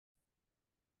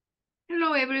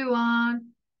Hello,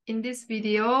 everyone. In this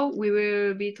video, we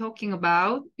will be talking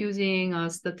about using a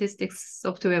statistics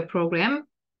software program,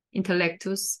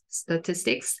 Intellectus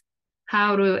Statistics,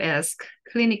 how to ask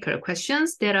clinical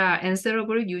questions that are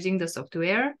answerable using the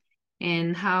software,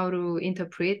 and how to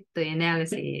interpret the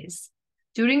analysis.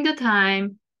 During the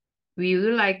time, we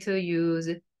would like to use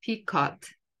PICOT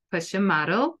question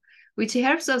model, which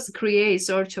helps us create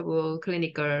searchable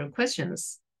clinical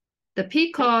questions. The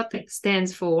PICOT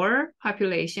stands for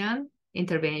population,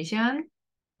 intervention,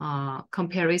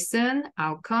 comparison,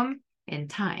 outcome, and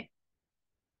time.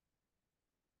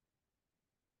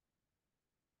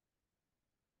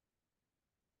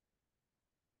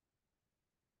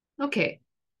 Okay.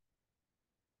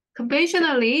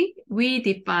 Conventionally, we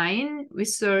define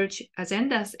research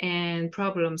agendas and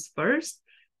problems first,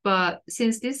 but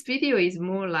since this video is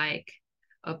more like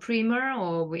a primer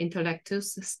of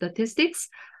Intellectus statistics,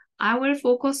 I will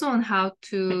focus on how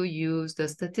to use the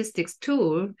statistics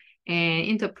tool and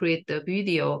interpret the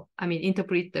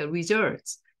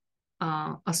results.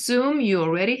 Assume you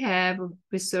already have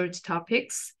research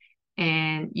topics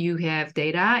and you have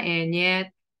data, and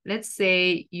yet let's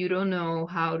say you don't know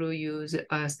how to use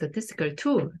a statistical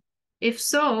tool. If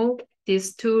so,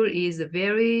 this tool is a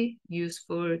very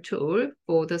useful tool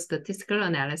for the statistical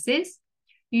analysis.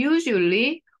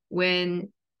 Usually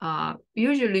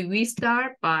we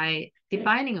start by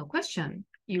defining a question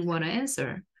you want to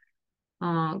answer.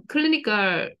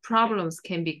 Clinical problems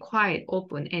can be quite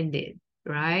open-ended,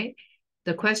 right?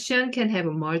 The question can have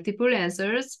multiple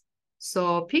answers,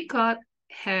 so PICOT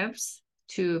helps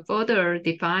to further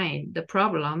define the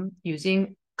problem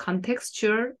using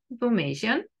contextual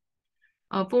information.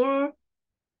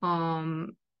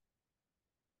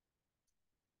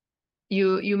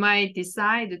 You might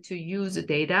decide to use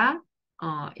data,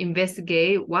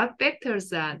 investigate what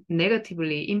factors are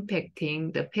negatively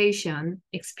impacting the patient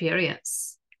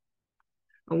experience.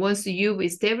 Once you've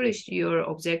established your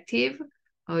objective,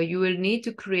 you will need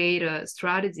to create a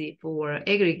strategy for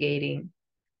aggregating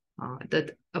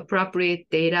the appropriate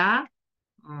data.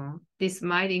 This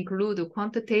might include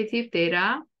quantitative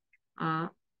data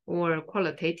or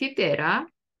qualitative data.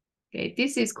 Okay,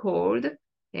 this is called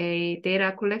a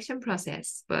data collection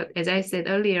process. But as I said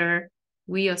earlier,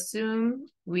 we assume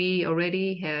we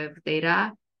already have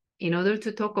data in order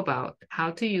to talk about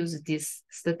how to use this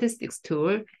statistics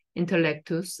tool,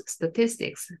 Intellectus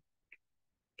Statistics.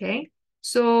 Okay,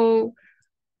 so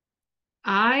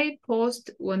I post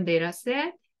one data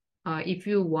set. If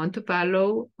you want to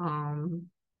follow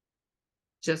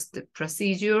just the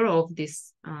procedure of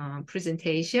this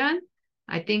presentation,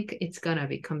 I think it's gonna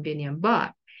be convenient.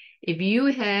 But if you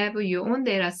have your own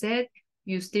data set,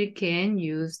 you still can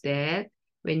use that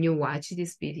when you watch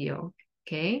this video,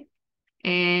 okay?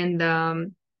 And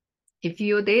if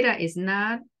your data is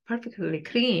not perfectly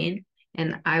clean,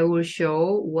 and I will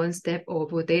show one step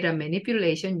of data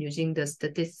manipulation using the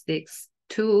statistics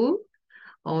tool.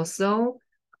 Also,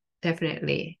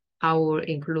 definitely, I will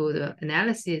include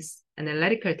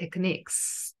analytical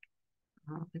techniques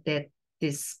that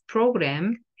this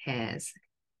program has.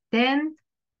 Then,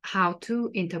 how to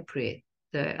interpret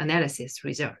the analysis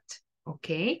result,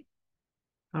 okay?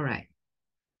 All right.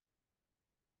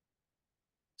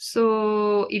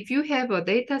 So if you have a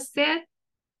data set,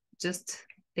 just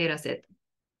data set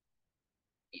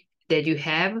that you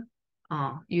have,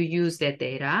 you use that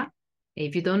data.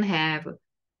 If you don't have,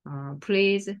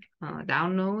 please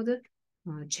download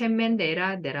Chatman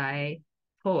data that I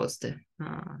post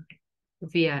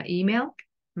via email.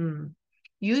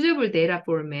 Usable data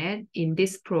format in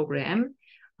this program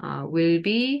will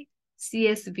be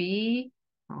CSV,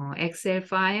 Excel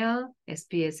file,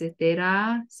 SPSS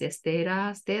data, CSS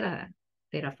data, Stata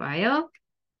data file.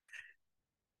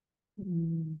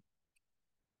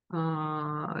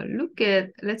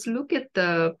 Let's look at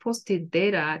the posted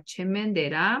data, Chatman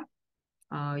data.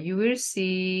 You will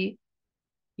see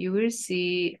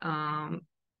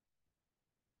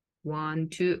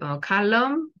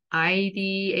column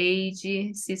ID, age,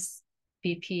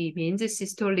 BP means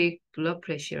systolic blood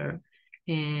pressure,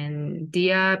 and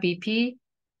dia BP,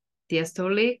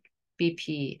 diastolic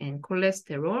BP, and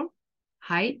cholesterol,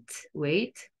 height,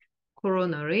 weight,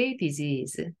 coronary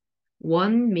disease.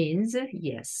 1 means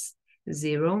yes,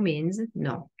 0 means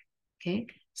no. Okay,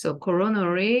 so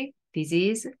coronary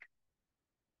disease,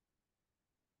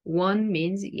 1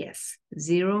 means yes,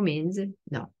 0 means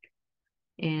no.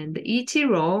 And each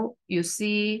row, you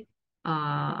see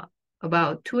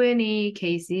about 20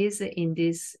 cases in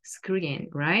this screen,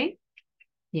 right?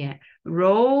 Yeah,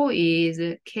 row is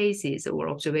cases or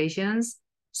observations.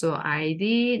 So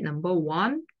ID number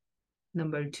 1,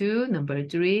 number 2, number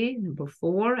 3, number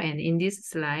 4, and in this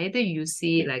slide, you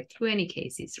see like 20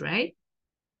 cases, right?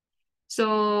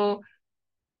 So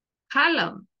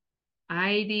column,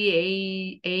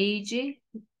 ID, age,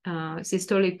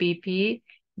 systolic BP,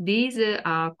 these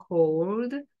are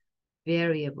called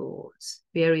variables.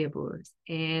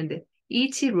 And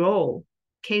each row,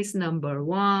 case number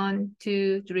 1,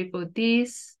 2, 3, 4,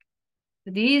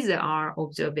 these are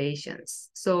observations.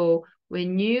 So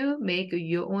when you make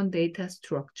your own data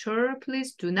structure,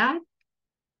 please do not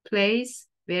place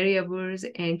variables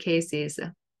and cases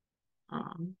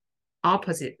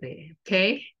oppositely,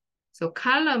 okay? So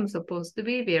column supposed to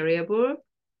be variable,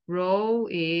 row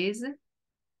is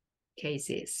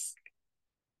cases.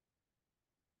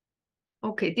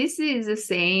 Okay, this is the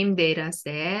same data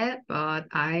set, but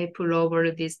I pull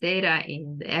over this data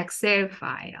in the Excel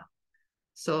file.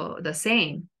 So the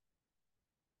same.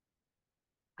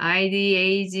 ID,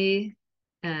 age,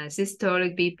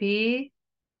 systolic BP,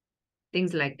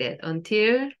 things like that,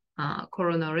 until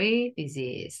coronary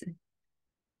disease.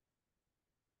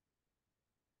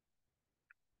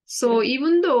 So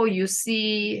even though you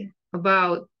see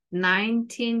about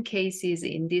 19 cases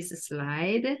in this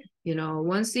slide, you know,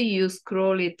 once you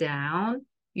scroll it down,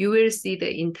 you will see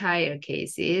the entire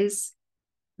cases,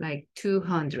 like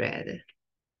 200.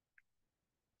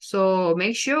 So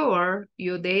make sure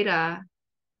your data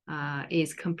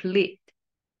is complete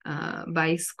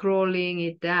by scrolling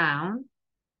it down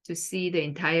to see the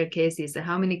entire cases,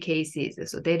 how many cases.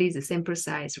 So that is the sample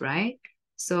size, right?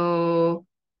 So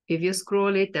if you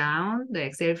scroll it down, the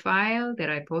Excel file that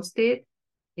I posted,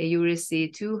 you will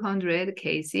see 200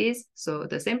 cases. So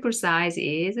the sample size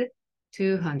is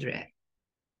 200.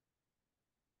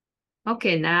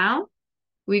 Okay, now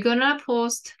we're gonna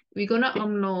upload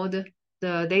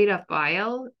the data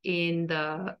file in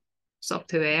the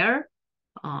software,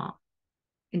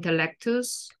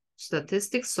 Intellectus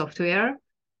statistics software.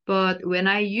 But when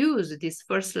I use this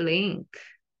first link,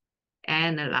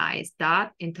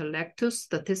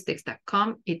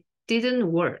 analyze.intellectusstatistics.com, it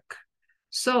didn't work.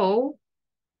 So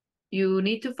you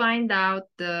need to find out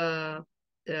the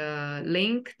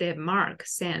link that Mark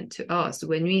sent to us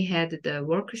when we had the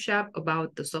workshop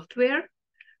about the software.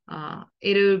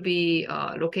 It will be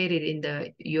located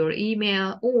in your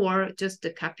email, or just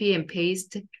copy and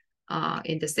paste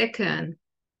in the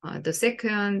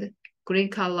second green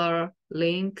color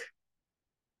link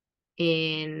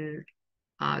in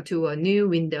to a new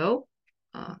window,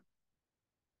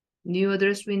 new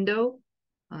address window,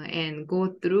 and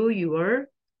go through your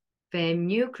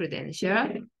FAMU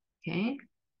credential. Okay.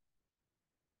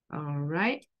 All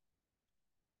right.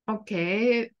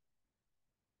 Okay.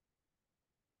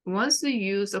 Once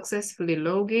you successfully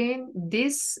log in,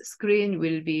 this screen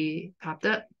will be popped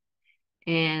up.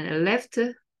 And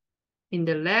in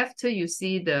the left, you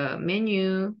see the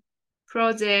menu,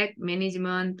 project,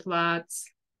 management, plots.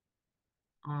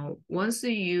 Once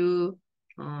you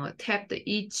tap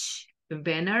each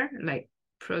banner, like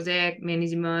project,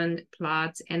 management,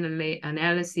 plots,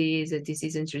 analysis,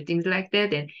 decision tree, things like that,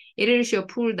 then it will show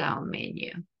pull-down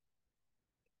menu.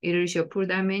 It will show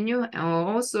pull-down menu. And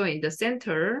also in the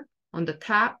center, on the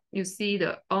top, you see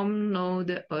the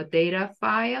upload a data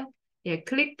file. Yeah,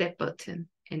 click that button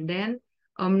and then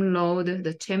upload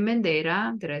the Chapman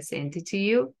data that I sent to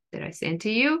you.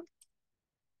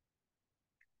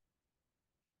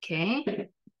 Okay.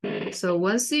 So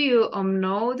once you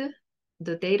upload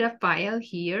the data file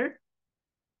here,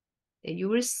 you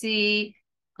will see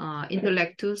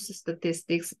Intellectus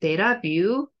statistics data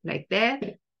view like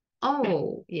that.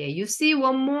 Oh, yeah, you see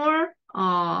one more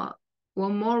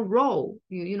row,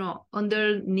 you know,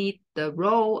 underneath the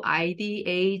row, ID,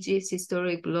 age,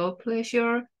 systolic blood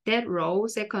pressure, that row,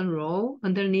 second row,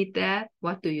 underneath that,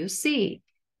 what do you see?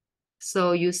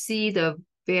 So you see the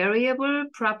variable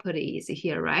properties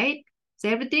here, right? So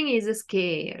everything is a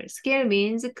scale. Scale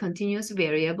means continuous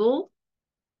variable.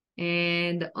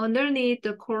 And underneath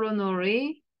the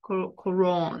coronary,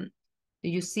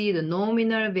 you see the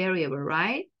nominal variable,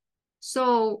 right?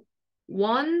 So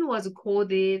one was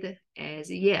coded as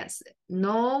yes,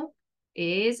 no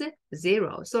is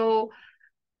 0. So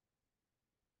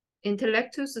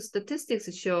Intellectus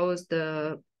statistics shows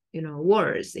the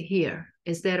words here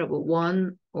instead of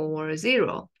 1 or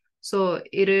 0. So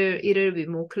it'll be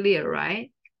more clear,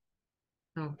 right?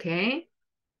 Okay.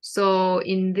 So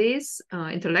in this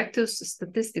Intellectus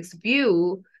statistics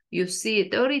view, you see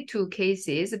 32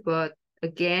 cases, but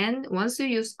again, once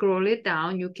you scroll it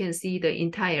down, you can see the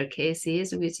entire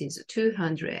cases, which is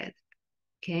 200.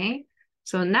 Okay.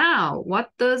 So now what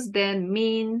does that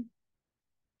mean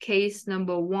case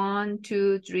number 1,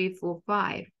 2, 3, 4,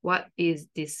 5. What is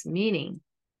this meaning?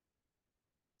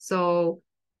 So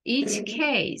each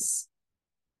case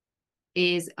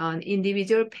is an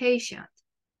individual patient.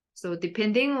 So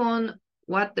depending on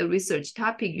what the research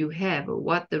topic you have,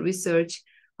 what the research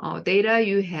data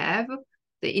you have,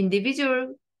 the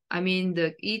individual,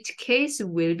 each case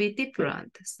will be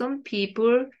different. Some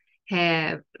people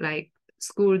have like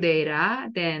school data,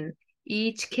 then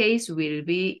each case will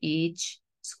be each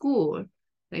school.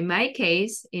 In my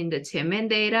case, in the German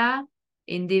data,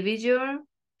 individual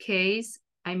case,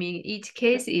 each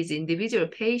case is individual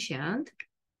patient.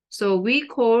 So we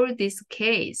call this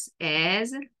case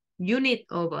as unit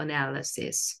of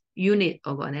analysis. Unit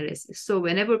of analysis. So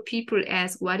whenever people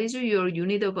ask, what is your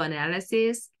unit of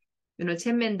analysis?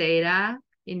 German data,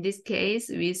 in this case,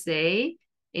 we say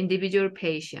individual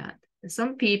patient.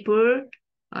 Some people,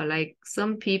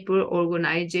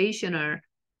 organizational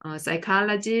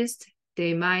psychologists,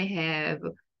 they might have,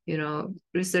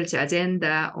 research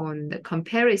agenda on the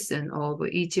comparison of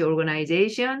each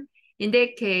organization. In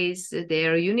that case,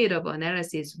 their unit of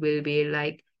analysis will be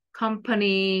like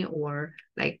company or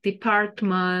like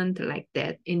department, like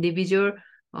that. Individual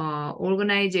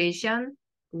organization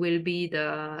will be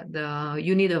the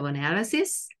unit of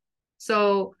analysis.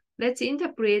 So let's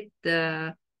interpret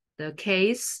the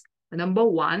case number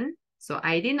 1. So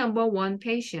ID number 1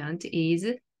 patient is,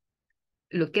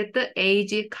 look at the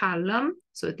age column.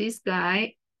 So this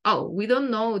guy, we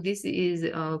don't know this is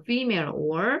a female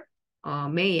or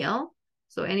male.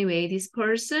 So anyway, this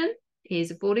person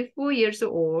is 44 years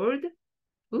old.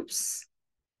 Oops.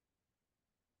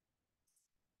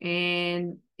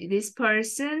 And this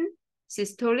person,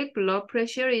 systolic blood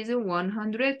pressure is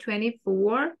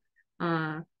 124.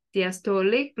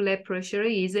 Diastolic blood pressure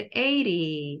is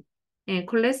 80. And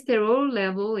cholesterol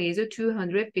level is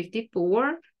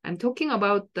 254. I'm talking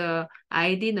about the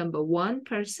ID number 1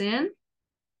 person.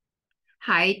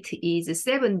 Height is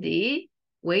 70.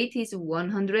 Weight is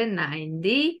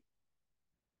 190.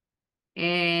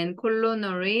 And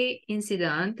coronary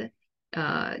incident,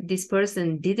 this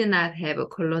person did not have a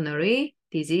coronary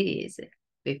disease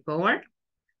before.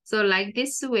 So like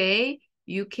this way,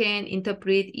 you can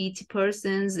interpret each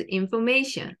person's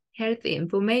information, health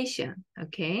information,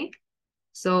 okay?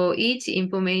 So each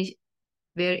information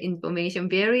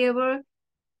variable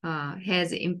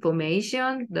has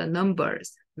information, the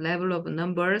numbers, level of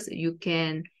numbers. You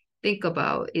can think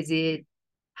about, is it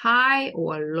high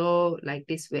or low, like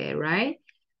this way, right?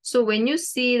 So when you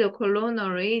see the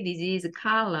coronary disease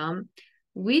column,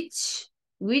 which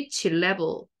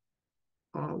level,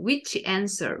 which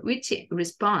answer, which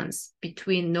response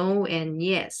between no and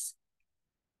yes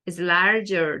is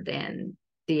larger than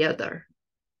the other?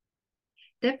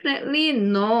 Definitely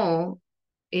no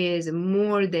is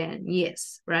more than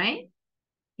yes, right?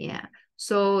 Yeah.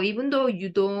 So even though you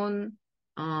don't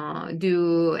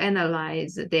do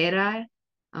analyze data,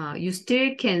 you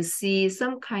still can see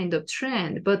some kind of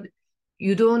trend, but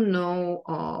you don't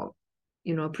know,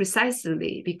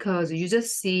 precisely, because you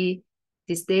just see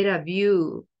this data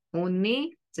view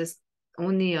only, just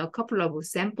only a couple of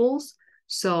samples.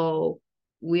 So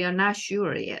we are not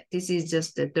sure yet. This is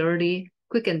just a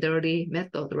quick and dirty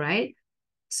method, right?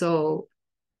 So,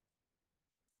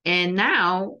 and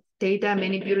now data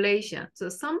manipulation. So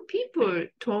some people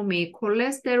told me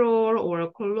cholesterol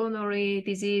or coronary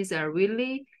disease are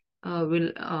really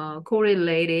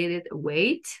correlated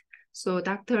weight. So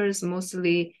doctors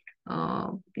mostly,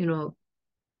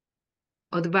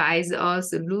 advise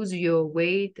us lose your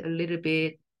weight a little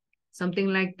bit, something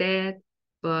like that.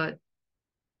 But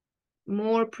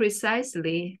more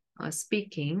precisely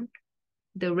speaking,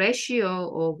 the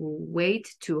ratio of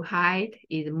weight to height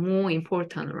is more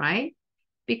important, right?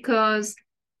 Because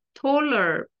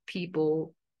taller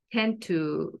people tend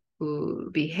to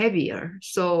be heavier.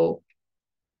 So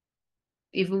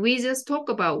if we just talk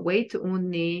about weight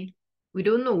only, we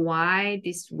don't know why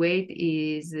this weight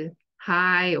is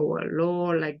high or low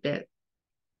like that.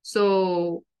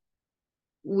 So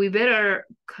we better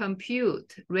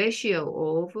compute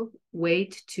ratio of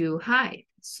weight to height.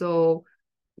 So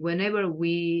whenever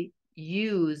we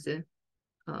use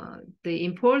the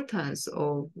importance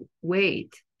of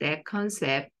weight, that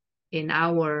concept in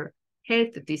our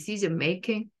health decision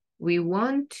making, we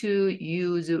want to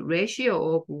use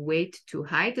ratio of weight to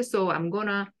height. So I'm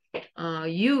gonna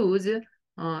use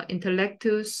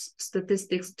Intellectus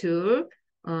statistics tool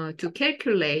to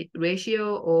calculate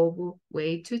ratio of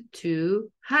weight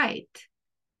to height.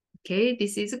 Okay,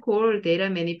 this is called data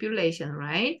manipulation,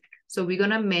 right? So we're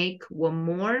gonna make one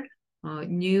more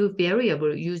new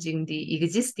variable using the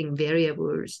existing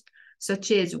variables.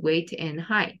 such as weight and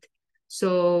height.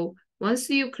 So once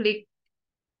you click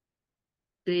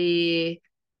the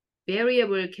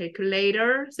variable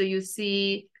calculator, so you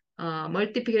see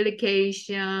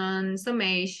multiplication,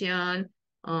 summation,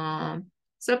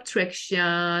 subtraction,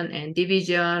 and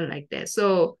division, like that.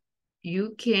 So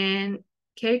you can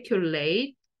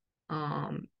calculate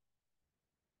the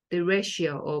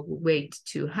ratio of weight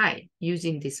to height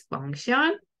using this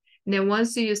function. And then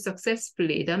once you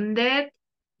successfully done that,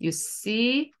 you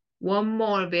see one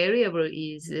more variable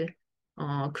is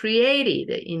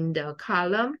created in the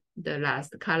column, the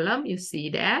last column, you see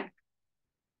that.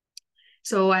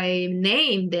 So I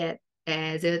named that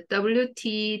as a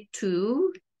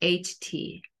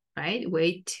WT2HT, right?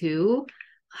 Weight to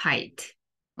height.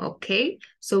 Okay,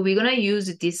 so we're gonna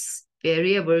use this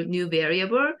variable, new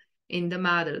variable, in the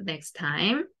model next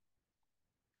time.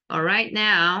 All right,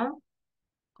 now,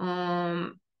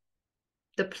 the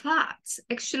plots.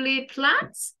 Actually,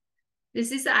 plots,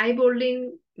 this is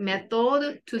eyeballing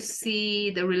method to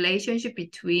see the relationship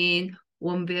between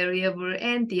one variable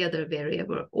and the other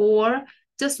variable, or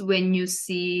just when you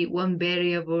see one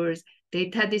variable's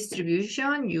data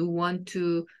distribution, you want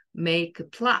to make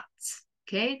plots.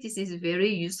 Okay, this is a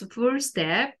very useful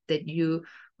step that you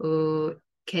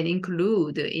can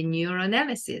include in your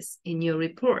analysis, in your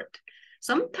report.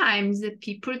 Sometimes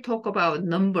people talk about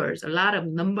numbers, a lot of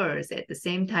numbers at the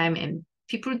same time, and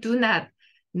people do not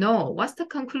know what's the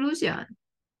conclusion.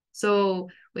 So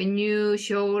when you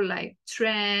show like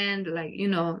trend, like, you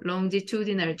know,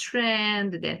 longitudinal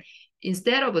trend, then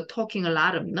instead of talking a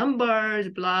lot of numbers,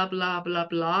 blah, blah, blah,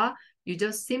 blah, you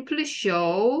just simply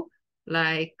show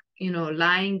like, you know,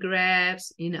 line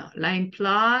graphs, you know, line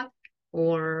plot,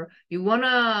 or you want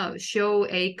to show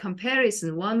a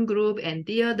comparison, one group and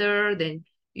the other, then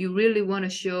you really want to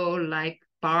show like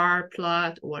bar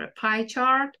plot or a pie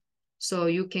chart. So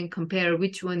you can compare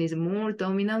which one is more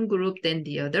dominant group than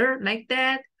the other, like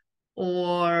that.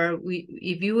 Or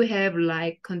if you have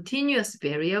like continuous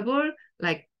variable,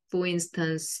 like for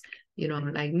instance, you know,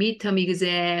 like midterm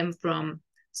exam from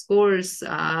scores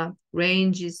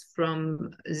ranges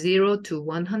from 0 to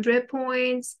 100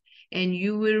 points, and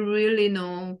you will really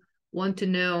want to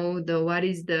know what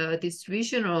is the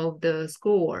distribution of the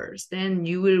scores, then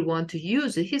you will want to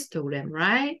use a histogram,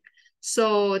 right?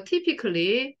 So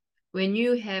typically, when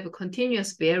you have a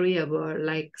continuous variable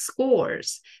like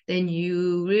scores, then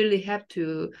you really have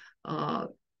to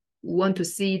want to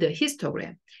see the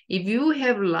histogram. If you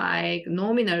have like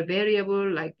nominal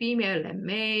variable like female and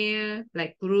male,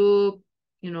 like group,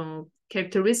 you know,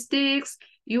 characteristics,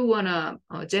 you want to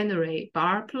generate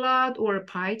bar plot or a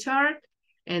pie chart.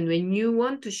 And when you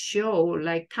want to show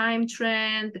like time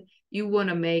trend, you want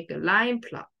to make a line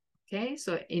plot. Okay,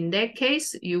 so in that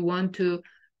case, you want to,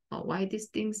 why these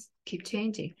things keep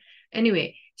changing?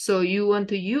 Anyway, so you want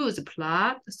to use a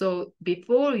plot. So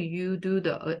before you do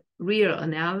the real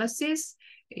analysis,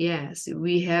 yes,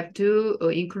 we have to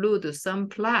include some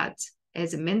plots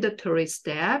as a mandatory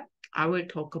step. I will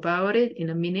talk about it in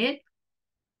a minute.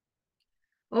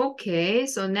 Okay,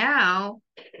 so now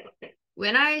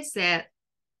when I said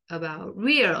about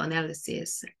real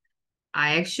analysis,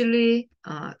 I actually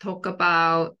talk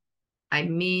about, I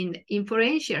mean,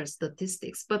 inferential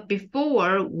statistics. But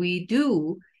before we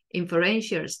do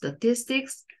inferential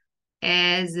statistics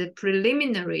as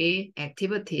preliminary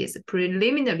activities,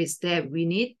 preliminary step, we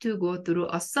need to go through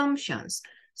assumptions.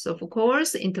 So of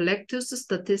course, Intellectus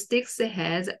statistics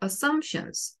has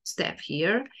assumptions step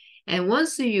here. And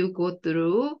once you go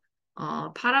through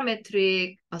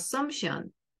parametric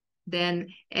assumption, then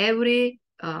every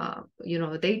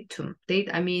your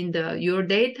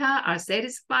data are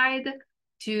satisfied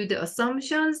to the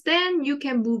assumptions, then you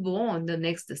can move on the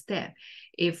next step.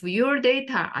 If your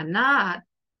data are not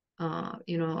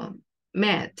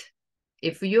met,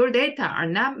 if your data are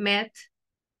not met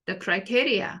the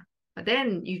criteria,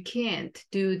 then you can't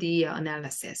do the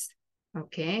analysis.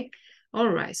 Okay, all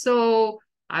right, so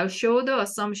I'll show the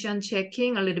assumption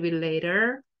checking a little bit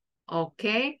later.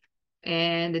 Okay,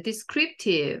 and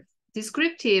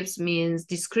descriptives means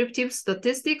descriptive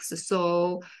statistics.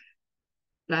 So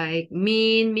like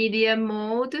mean, median,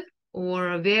 mode,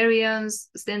 or variance,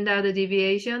 standard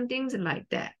deviation, things like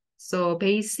that. So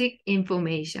basic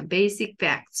information, basic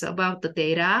facts about the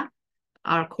data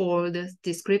are called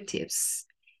descriptives.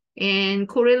 And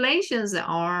correlations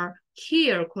are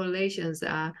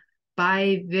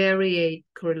bivariate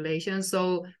correlation.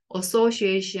 So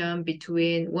association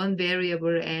between one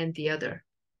variable and the other.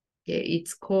 Okay,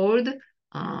 it's called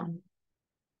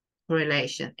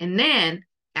correlation. And then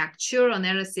actual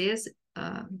analysis,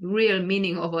 real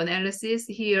meaning of analysis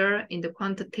here in the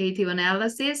quantitative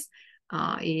analysis,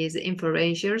 is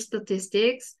inferential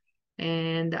statistics,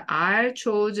 and I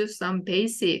chose some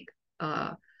basic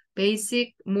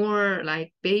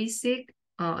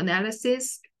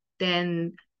analysis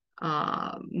than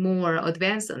more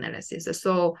advanced analysis.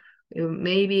 So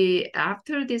maybe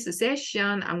after this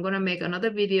session, I'm going to make another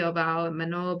video about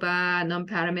MANOVA,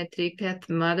 non-parametric path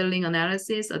modeling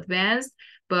analysis, advanced.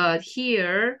 But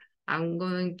here, I'm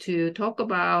going to talk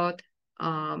about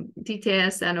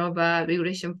t-test, ANOVA,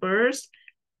 regression first.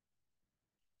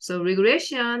 So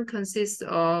regression consists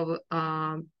of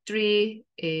three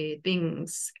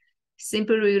things: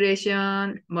 simple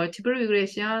regression, multiple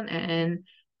regression, and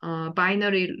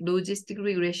binary logistic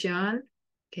regression.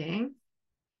 Okay.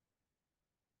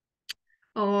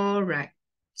 All right.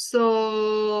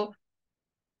 So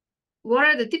what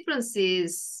are the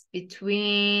differences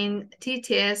between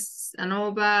t-tests,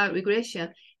 ANOVA, regression?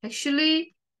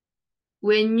 Actually,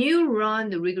 when you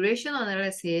run the regression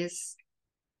analysis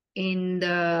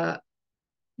there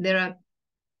are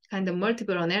kind of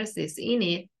multiple analysis in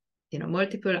it,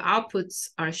 multiple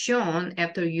outputs are shown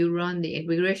after you run the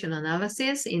regression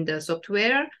analysis in the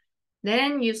software,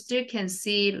 then you still can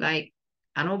see like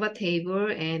ANOVA table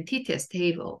and t-test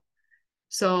table.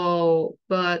 So,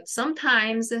 but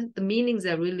sometimes the meanings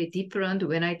are really different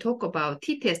when I talk about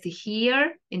t-test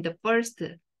here in the first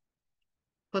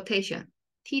quotation.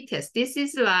 T-test, this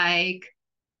is like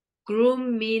group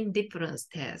mean difference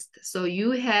test. So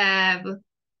you have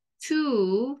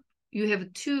two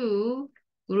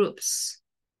groups.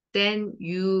 Then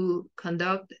you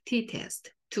conduct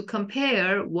t-test to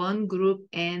compare one group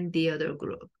and the other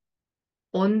group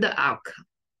on the outcome.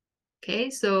 Okay,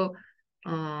 so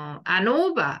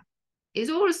ANOVA is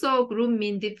also group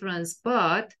mean difference,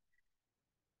 but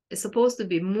it's supposed to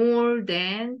be more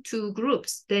than two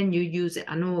groups. Then you use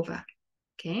ANOVA.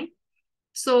 Okay.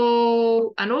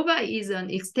 So ANOVA is an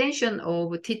extension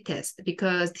of t-test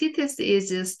because t-test is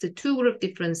just two group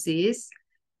differences,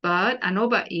 but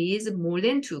ANOVA is more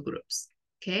than two groups,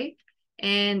 okay?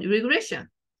 And regression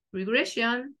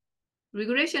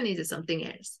is something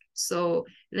else. So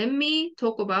let me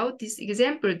talk about this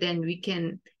example, then we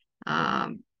can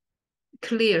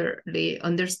clearly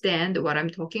understand what I'm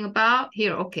talking about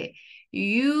here. Okay,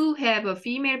 you have a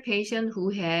female patient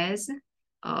who has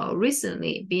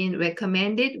recently been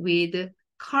recommended with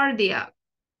cardiac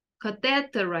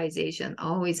catheterization.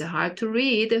 Oh, it's hard to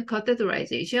read.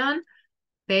 Catheterization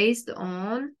based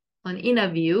on an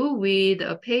interview with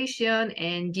a patient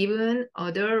and given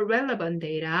other relevant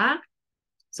data.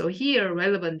 So here,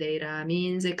 relevant data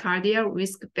means cardiac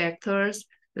risk factors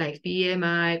like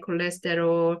BMI,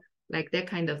 cholesterol, like that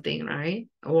kind of thing, right?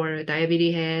 Or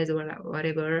diabetes or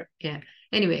whatever. Yeah.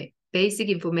 Anyway, basic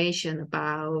information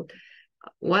about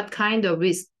what kind of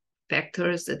risk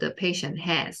factors that the patient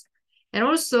has. And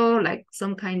also like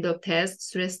some kind of test,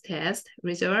 stress test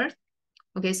result.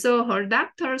 Okay, so her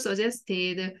doctor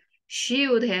suggested she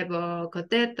would have a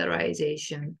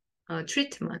catheterization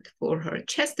treatment for her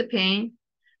chest pain.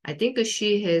 I think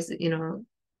she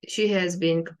has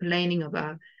been complaining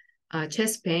about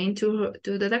chest pain to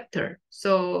the doctor.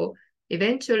 So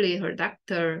eventually her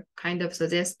doctor kind of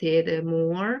suggested a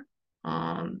more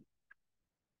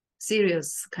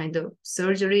serious kind of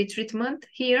surgery treatment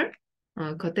here,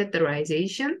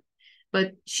 catheterization.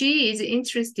 But she is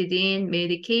interested in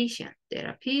medication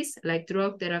therapies, like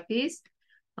drug therapies.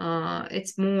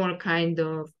 It's more kind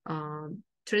of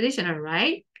traditional,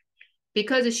 right?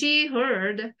 Because she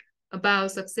heard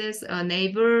about success a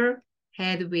neighbor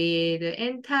had with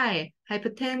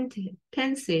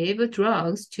anti-hypertensive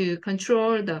drugs to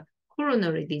control the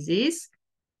coronary disease.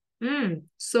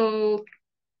 So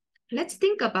let's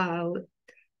think about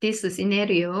this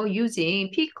scenario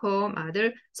using PICOT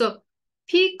model. So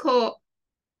PICOT,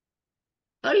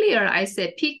 earlier I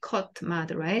said PICOT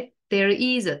model, right? There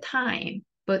is a time,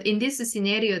 but in this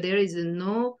scenario, there is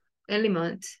no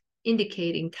element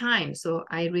indicating time. So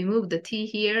I remove the T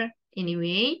here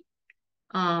anyway.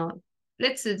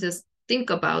 Let's just think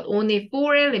about only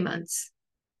four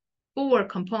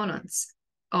components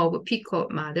of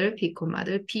PICOT model, PICO,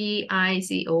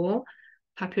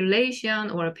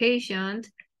 population or patient,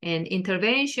 and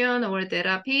intervention or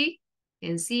therapy,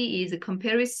 and C is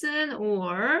comparison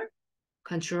or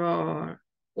control,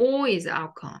 O is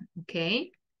outcome,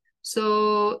 okay?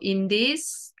 So in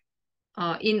this,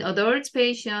 in adult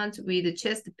patients with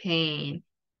chest pain,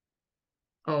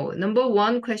 number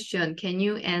one question, can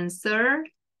you answer?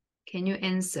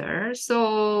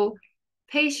 So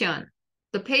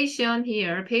the patient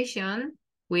here, patient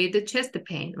with chest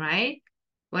pain, right?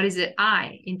 What is it?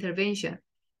 I, intervention.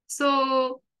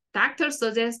 So doctor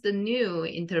suggests the new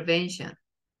intervention.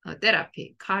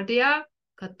 therapy, cardiac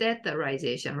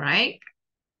catheterization, right?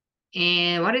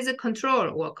 And what is the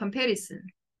control or comparison?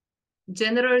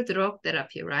 General drug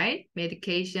therapy, right?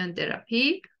 Medication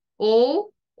therapy, or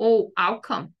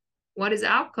outcome. What is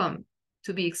outcome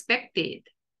to be expected?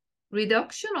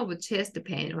 Reduction of chest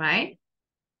pain, right?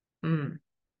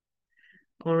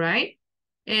 All right.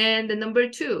 And number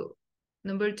two,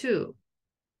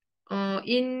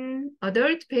 in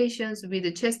adult patients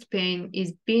with chest pain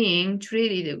is being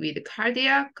treated with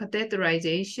cardiac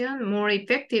catheterization more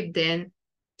effective than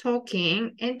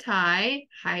talking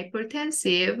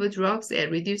anti-hypertensive drugs at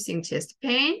reducing chest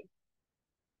pain.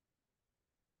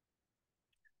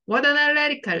 What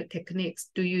analytical techniques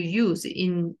do you use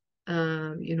in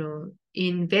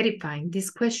in verifying this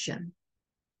question?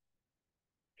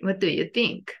 What do you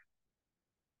think?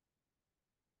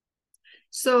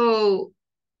 So,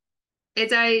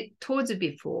 as I told you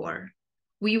before,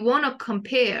 we want to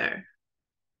compare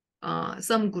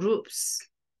some groups.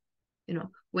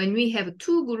 When we have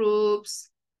two groups,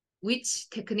 which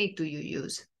technique do you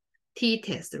use?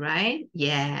 T-test, right?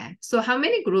 Yeah. So how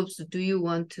many groups do you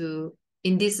want to,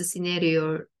 in this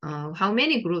scenario, how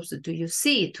many groups do you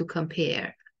see to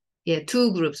compare? Yeah,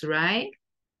 two groups, right?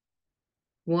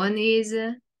 One is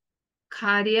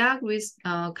cardiac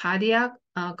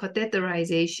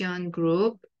catheterization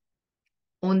group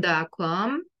on the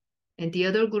outcome, and the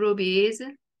other group is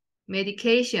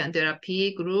medication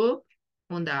therapy group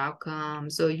on the outcome.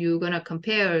 So you're gonna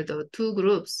compare the two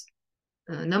groups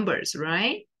numbers,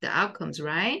 right? The outcomes,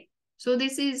 right? So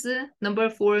this is number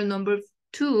 4. Number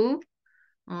 2,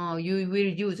 you will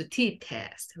use a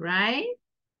t-test, right?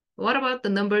 What about the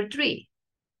number 3?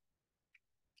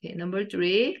 Okay, number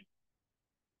 3.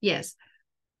 Yes,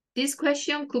 this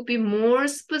question could be more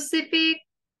specific.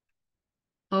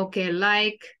 Okay,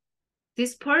 like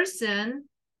this person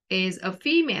is a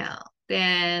female,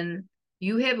 then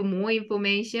you have more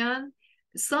information.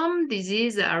 Some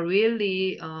diseases are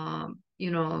really,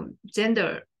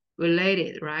 gender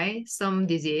related, right? Some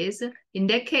disease. In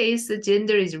that case,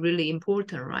 gender is really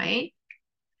important, right?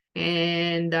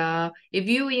 And if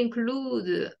you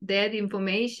include that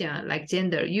information, like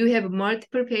gender, you have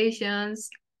multiple patients.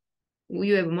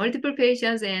 And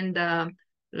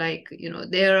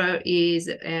there is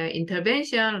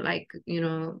intervention, like,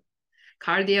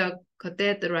 cardiac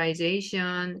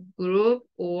catheterization group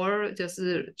or just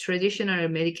traditional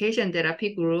medication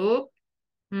therapy group.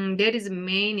 That is the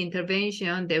main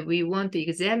intervention that we want to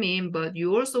examine, but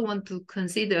you also want to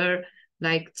consider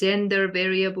like gender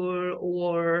variable,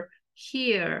 or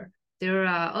here there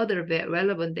are other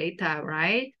relevant data,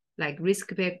 right? Like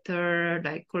risk factor,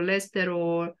 like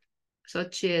cholesterol,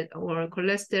 or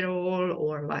cholesterol,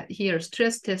 or what here,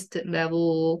 stress test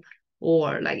level,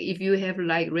 or like if you have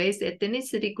like race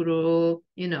ethnicity group,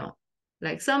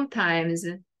 like sometimes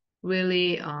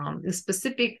really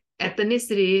specific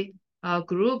ethnicity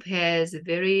group has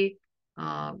very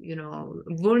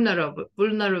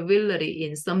vulnerability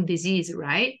in some disease,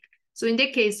 right? So in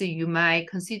that case, you might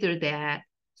consider that.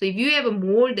 So if you have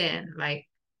more than like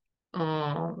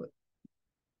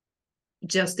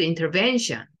just the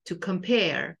intervention to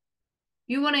compare,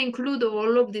 you want to include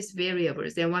all of these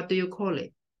variables. Then what do you call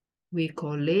it? We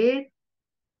call it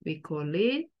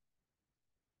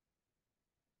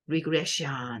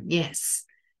regression. Yes.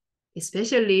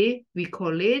 Especially we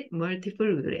call it multiple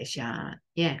regression.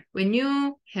 Yeah. When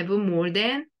you have more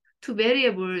than 2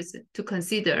 variables to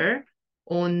consider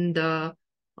on the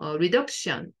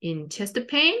reduction in chest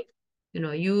pain,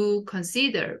 you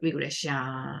consider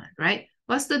regression, right?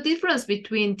 What's the difference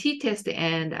between t-test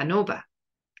and ANOVA?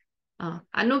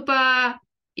 ANOVA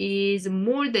is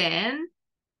more than,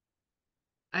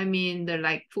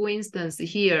 like, for instance,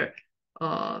 here,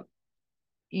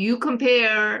 you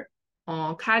compare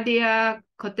cardiac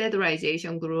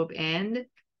catheterization group and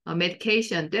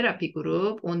medication therapy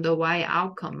group on the Y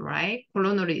outcome, right?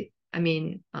 Coronary,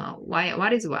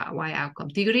 what is Y outcome?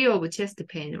 Degree of chest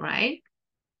pain, right?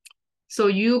 So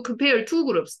you compare 2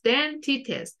 groups, then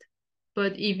t-test.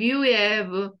 But if you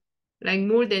have like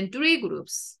more than 3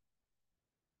 groups,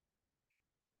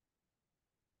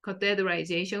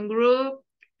 catheterization group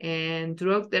and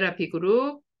drug therapy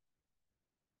group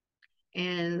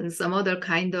and some other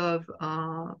kind of,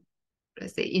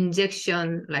 let's say,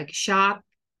 injection like shot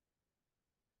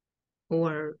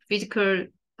or physical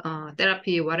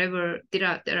therapy, whatever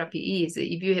therapy is.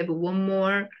 If you have one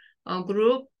more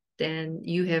group, then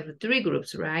you have 3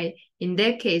 groups, right? In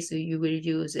that case, you will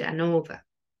use ANOVA.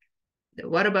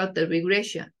 What about the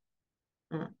regression?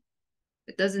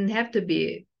 It doesn't have to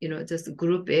be, just a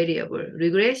group variable.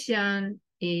 Regression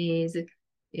is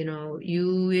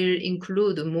you will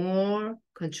include more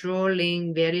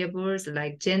controlling variables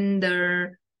like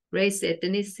gender, race,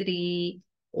 ethnicity,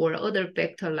 or other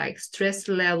factors like stress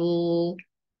level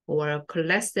or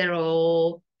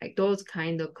cholesterol, like those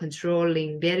kind of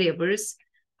controlling variables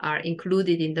are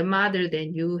included in the model,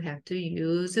 then you have to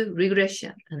use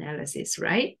regression analysis,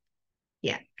 right?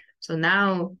 Yeah. So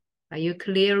now, are you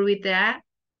clear with that?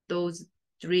 Those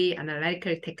 3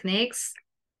 analytical techniques,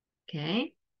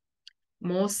 okay?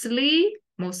 Mostly,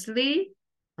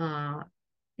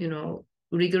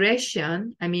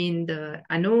 regression. I mean, the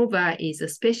ANOVA is a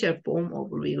special form of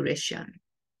regression.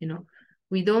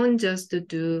 We don't just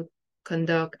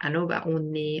conduct ANOVA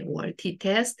only or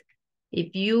t-test.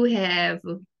 If you have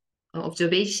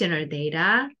observational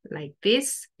data like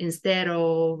this instead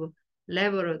of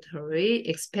laboratory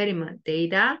experiment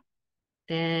data,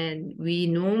 then we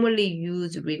normally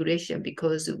use regression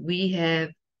because we have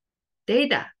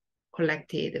data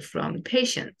collected from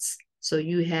patients. So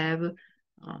you have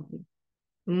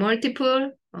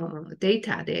multiple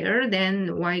data there,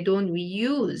 then why don't we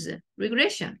use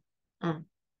regression?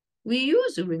 We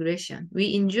use regression.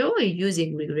 We enjoy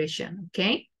using regression,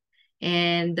 okay?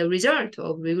 And the result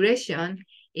of regression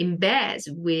embeds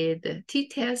with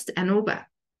t-test ANOVA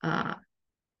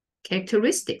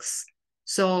characteristics.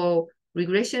 So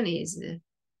regression is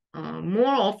more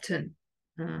often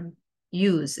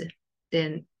used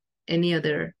than any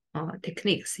other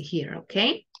techniques here,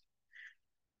 okay?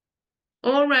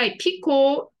 All right,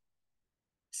 PICOT.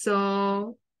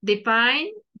 So define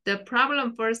the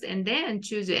problem first and then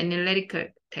choose analytical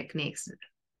techniques.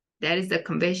 That is the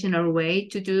conventional way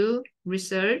to do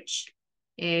research.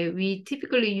 We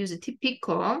typically use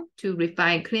PICOT to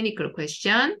refine clinical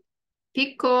question.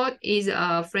 PICOT is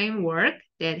a framework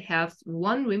that helps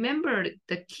one remember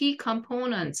the key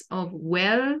components of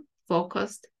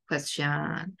well-focused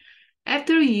question.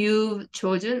 After you've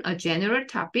chosen a general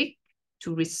topic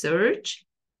to research,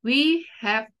 we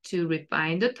have to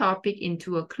refine the topic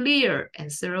into a clear,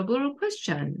 answerable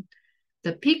question.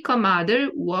 The PICOT model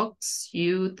walks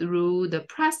you through the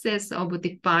process of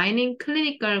defining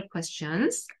clinical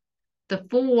questions. The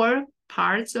 4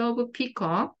 parts of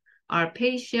PICOT are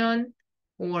patient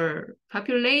or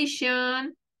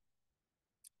population,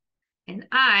 and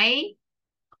I,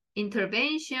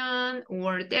 intervention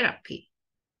or therapy,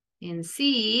 and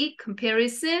C,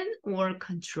 comparison or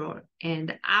control,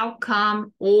 and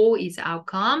outcome, O is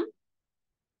outcome.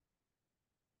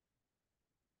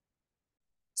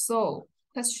 So,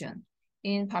 question.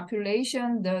 In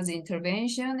population, does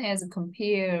intervention as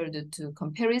compared to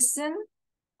comparison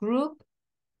group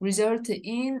result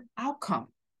in outcome?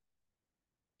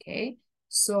 Okay,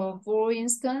 so for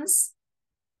instance,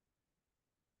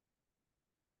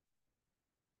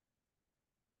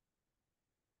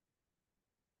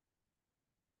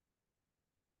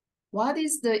 what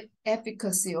is the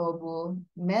efficacy of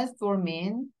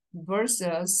metformin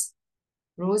versus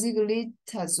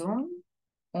rosiglitazone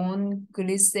on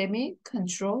glycemic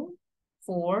control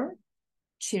for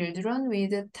children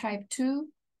with type 2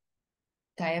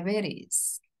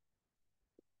 diabetes?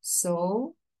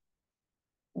 So,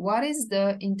 what is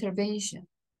the intervention?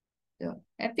 The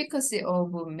efficacy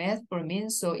of metformin,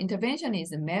 so intervention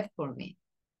is metformin.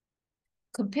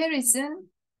 Comparison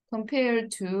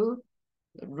compared to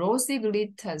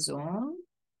rosiglitazone,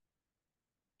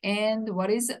 and what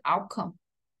is the outcome?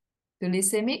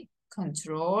 Glycemic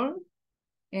control,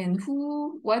 and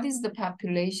what is the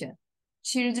population?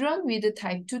 Children with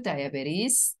type 2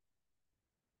 diabetes.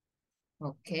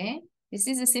 Okay, this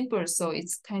is simple, so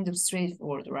it's kind of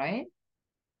straightforward, right?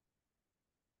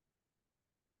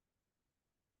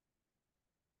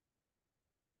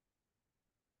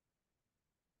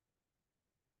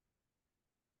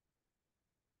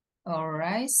 All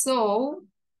right, so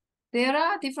there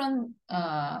are different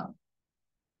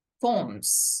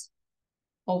forms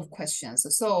of questions.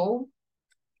 So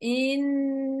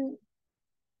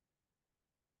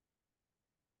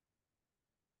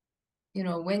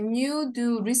when you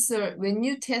do research, when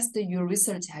you test your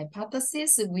research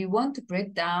hypothesis, we want to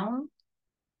break down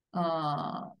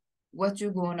what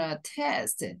you're gonna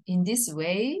test in this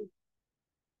way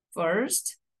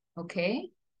first,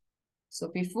 okay? So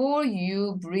before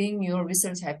you bring your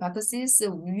research hypothesis,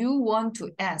 you want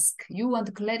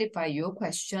to clarify your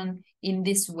question in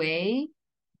this way.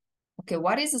 Okay,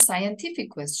 what is a scientific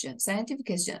question? Scientific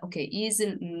question, okay, is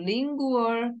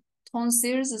lingual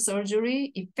tonsils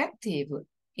surgery effective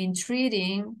in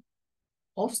treating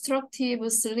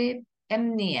obstructive sleep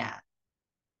apnea?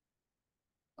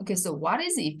 Okay, so what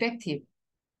is effective?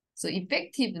 So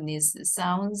effectiveness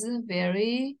sounds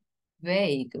very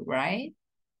vague, right?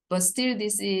 But still,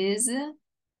 this is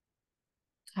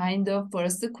kind of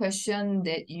first question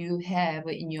that you have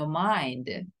in your mind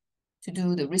to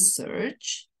do the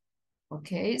research.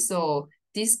 Okay, so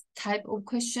this type of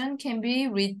question can be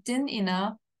written in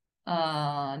a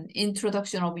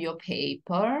introduction of your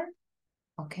paper.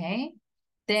 Okay,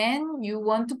 then you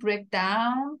want to break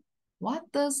down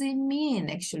what does it mean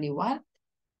actually? What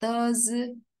does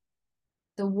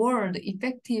the word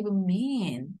effective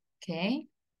mean? Okay,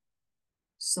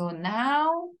 so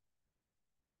now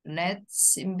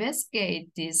let's investigate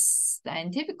this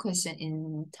scientific question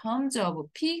in terms of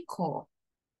PICOT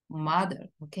model.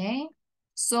 Okay,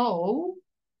 so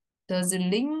does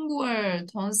lingual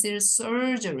tonsil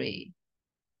surgery,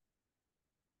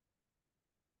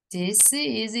 this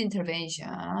is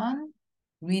intervention,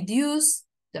 reduce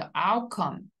the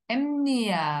outcome,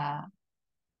 amnesia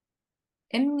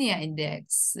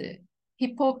index,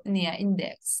 hypopnea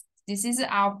index. This is the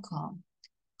outcome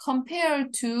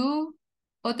compared to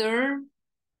other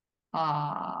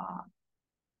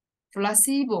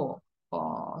placebo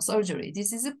surgery.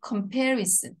 This is a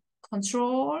comparison.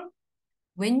 Control.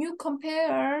 When you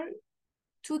compare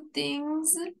two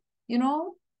things, you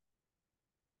know,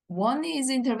 one is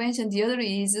intervention, the other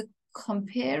is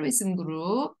comparison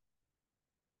group.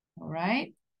 All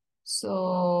right.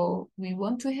 So we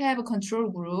want to have a control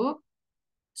group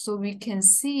so we can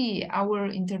see our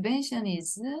intervention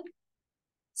is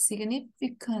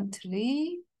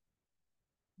significantly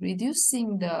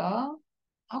reducing the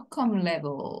outcome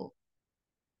level.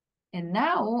 And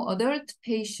now adult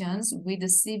patients with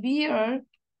severe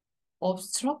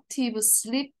obstructive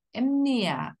sleep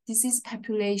apnea, this is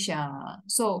population.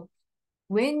 So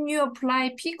when you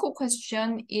apply PICO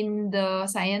question in the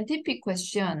scientific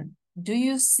question, do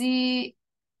you see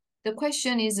the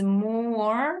question is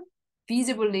more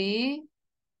visibly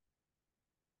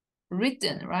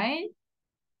written, right?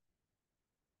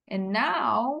 And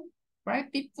now, right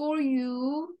before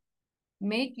you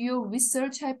make your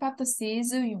research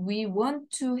hypothesis, we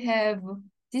want to have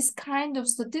this kind of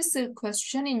statistical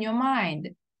question in your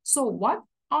mind. So what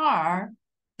are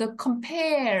the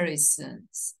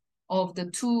comparisons of the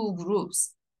two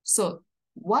groups? So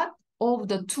what of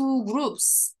the two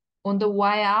groups on the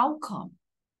Y outcome?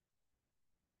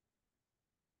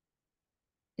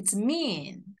 It's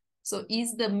mean. So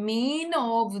is the mean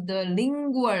of the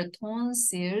lingual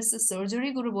tonsils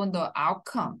surgery group on the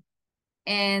outcome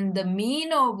and the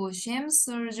mean of sham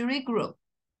surgery group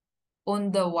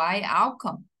on the Y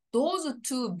outcome, those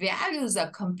two values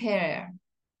are compared,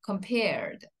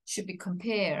 should be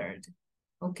compared.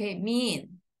 Okay,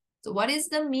 mean. So what is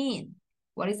the mean?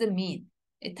 What is the mean?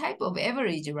 A type of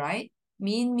average, right?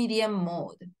 Mean, median,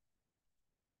 mode.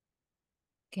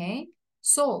 Okay,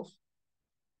 so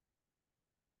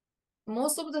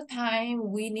most of the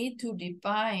time we need to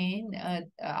define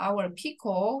our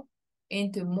PICO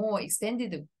into more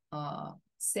extended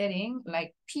setting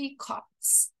like PICOT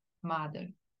model.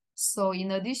 So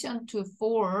in addition to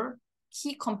 4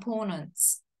 key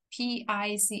components,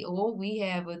 PICO, we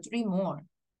have 3 more.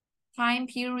 Time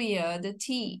period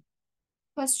T,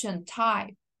 question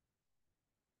type,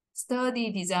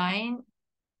 study design,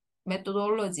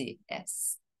 methodology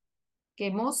S. Okay,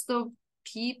 most of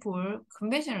people,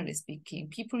 conventionally speaking,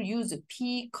 people use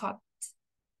PICOT.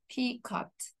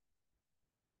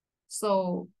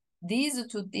 So these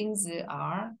two things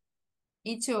are,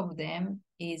 each of them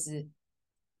is a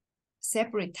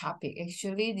separate topic.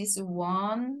 Actually, this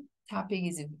one topic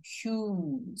is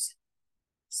huge.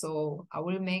 So I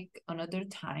will make another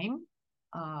time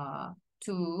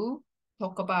to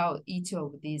talk about each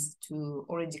of these two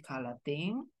orange color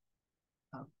thing.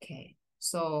 Okay,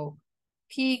 so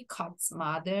PICOT's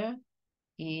model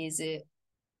is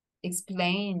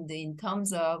explained in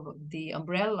terms of the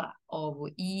umbrella of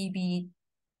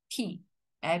EBP,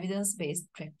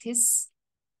 evidence-based practice.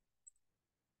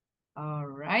 All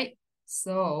right,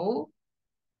 so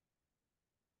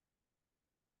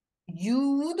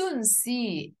you wouldn't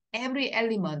see every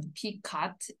element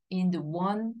PICOT in the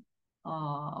one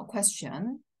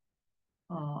question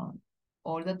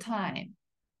all the time.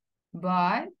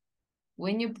 But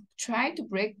when you try to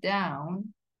break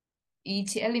down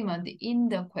each element in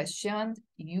the question,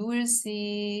 you will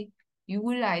see, you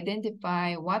will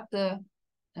identify what the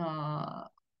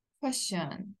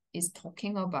question is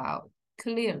talking about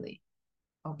clearly,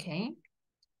 okay?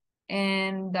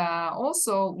 And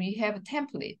also we have a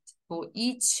template for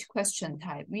each question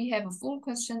type. We have a full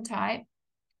question type,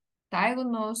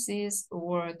 diagnosis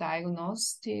or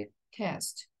diagnostic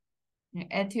test,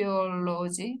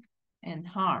 etiology and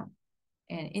harm,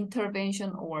 and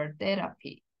intervention or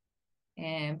therapy,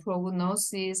 and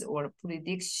prognosis or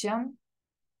prediction.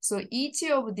 So each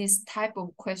of these type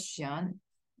of question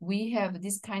we have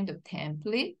this kind of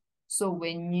template. So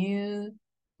when you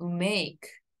make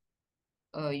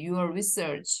your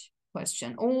research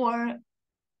question, or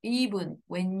even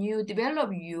when you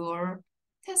develop your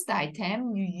test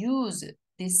item, you use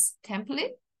this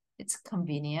template. It's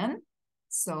convenient.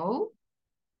 So,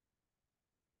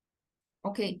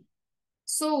 okay.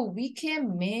 So we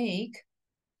can make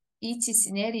each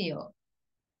scenario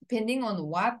depending on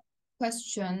what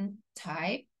question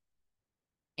type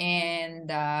and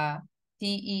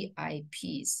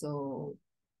DEIP. So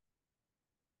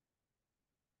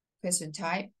question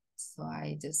type. So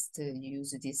I just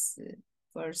use this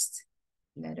first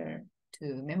letter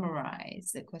to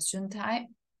memorize the question type.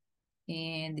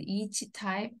 And each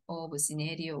type of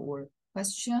scenario or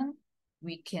question,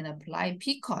 we can apply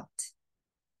PICOT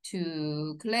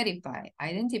to clarify,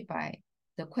 identify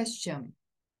the question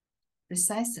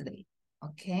precisely,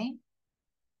 okay?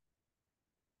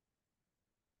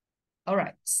 All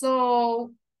right,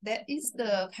 so that is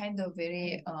the kind of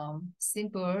very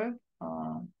simple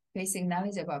basic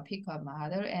knowledge about PICOT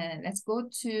model. And let's go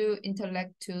to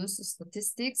Intellectus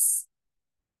statistics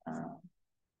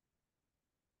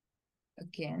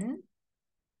again.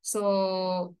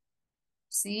 So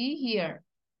see here,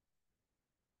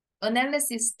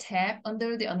 analysis tab.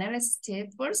 Under the analysis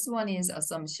tab, first one is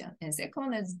assumption, and second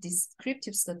one is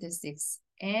descriptive statistics,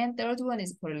 and third one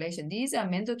is correlation. These are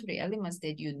mandatory elements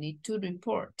that you need to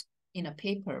report in a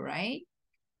paper, right?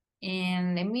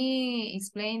 And let me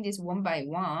explain this one by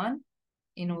one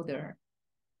in order.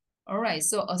 All right,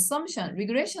 so assumption,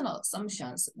 regression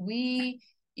assumptions.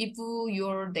 If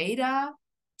your data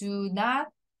do not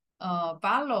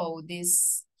follow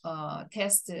this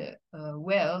test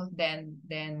well, then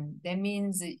that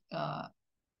means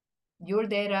your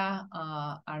data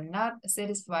are not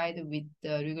satisfied with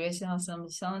the regression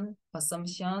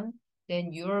assumption,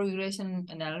 then your regression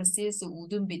analysis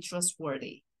wouldn't be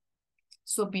trustworthy.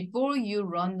 So before you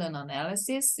run the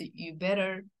analysis, you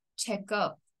better check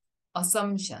up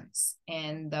assumptions.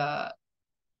 And the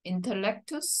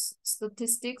Intellectus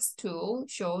statistics tool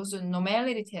shows a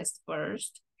normality test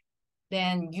first.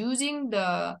 Then using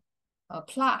the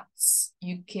plots,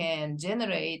 you can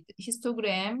generate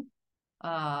histogram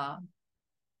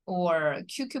or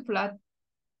QQ plot.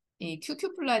 A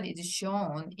QQ plot is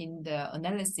shown in the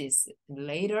analysis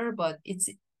later, but it's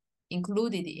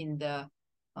included in the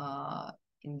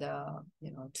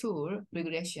tool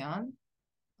regression.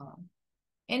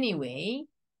 Anyway,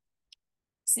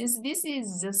 since this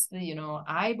is just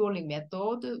eyeballing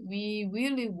method, we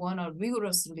really want to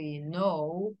rigorously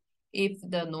know if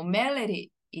the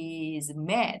normality is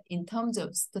met in terms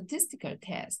of statistical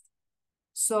test.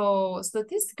 So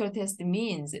statistical test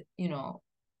means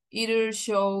it'll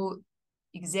show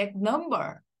exact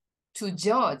number to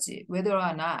judge whether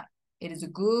or not it is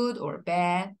good or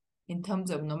bad in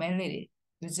terms of normality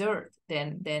result.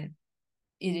 Then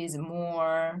it is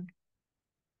more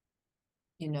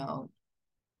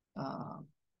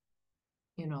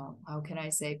how can I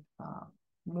say,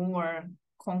 more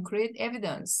concrete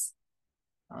evidence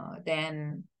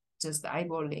than just the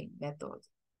eyeballing method.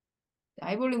 The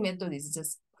eyeballing method is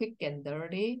just quick and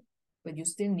dirty, but you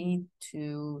still need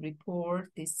to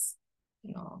report this,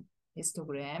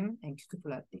 histogram and QQ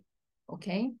plotting.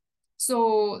 Okay,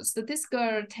 so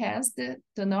statistical test,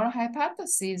 the null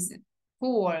hypothesis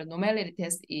for normality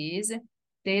test is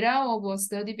data of a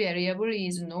study variable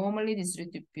is normally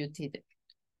distributed.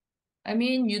 I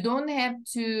mean, you don't have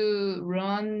to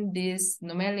run this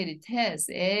normality test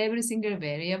every single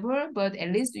variable, but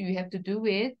at least you have to do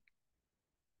it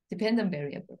dependent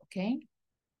variable, okay?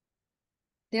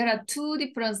 There are two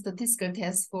different statistical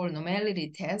tests for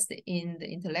normality test in the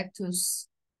Intellectus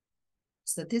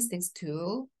statistics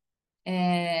tool.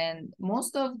 And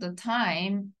most of the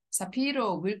time,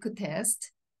 Shapiro-Wilk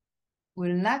test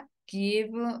will not give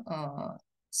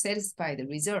satisfied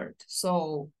result.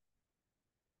 So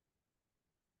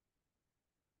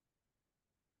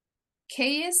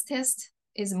KS test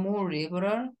is more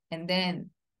liberal, and then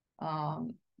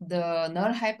the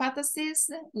null hypothesis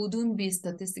wouldn't be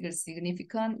statistically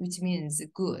significant, which means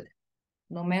good.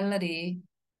 Normality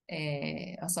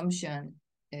assumption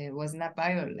was not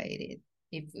violated.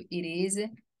 If it is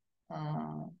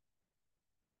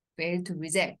failed to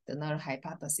reject the null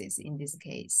hypothesis in this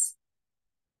case.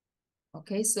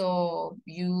 Okay, so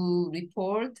you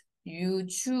report, you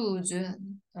choose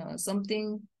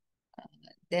something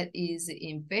that is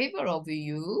in favor of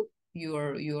you,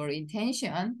 your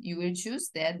intention, you will choose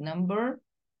that number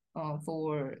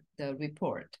for the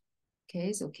report.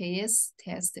 Okay, so KS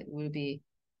test will be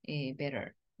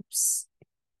better. Oops.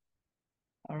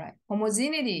 All right,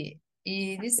 homogeneity.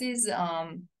 This is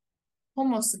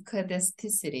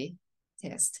homoscedasticity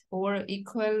test or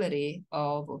equality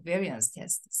of variance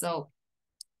test. So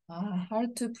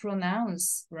hard to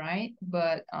pronounce, right?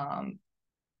 But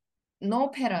no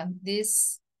pattern.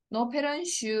 No pattern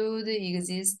should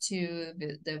exist to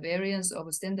the variance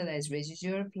of standardized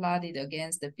residual plotted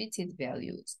against the fitted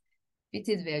values.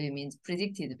 Fitted value means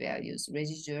predicted values,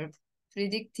 residual,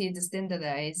 predicted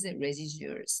standardized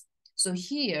residuals. So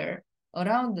here,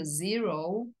 around the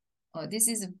 0, this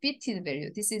is a fitted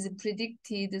value. This is a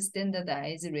predicted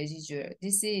standardized residual.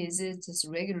 This is just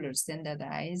regular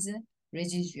standardized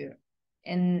residual.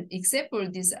 And except for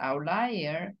this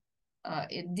outlier,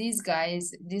 these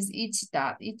guys, each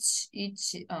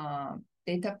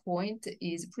data point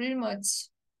is pretty much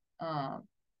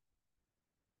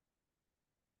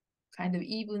kind of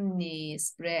evenly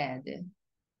spread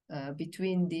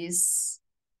between these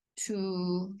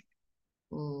two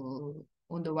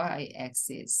on the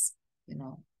y-axis,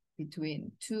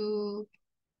 between 2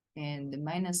 and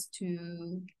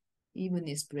 -2,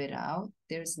 evenly spread out.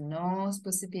 There's no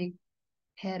specific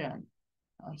pattern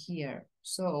here.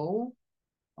 So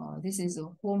this is a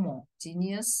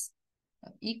homogeneous,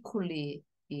 equally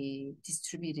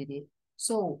distributed.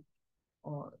 So,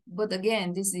 but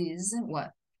again, this is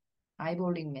what?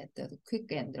 Eyeballing method,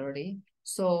 quick and dirty.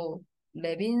 So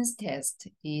Levin's test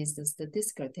is the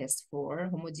statistical test for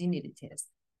homogeneity test.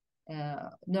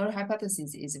 Null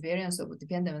hypothesis is variance of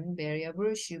dependent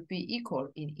variable should be equal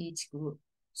in each group.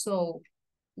 So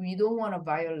we don't want to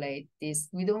violate this.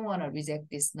 We don't want to reject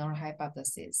this null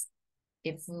hypothesis.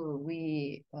 If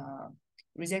we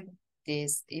reject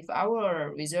this, if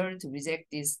our result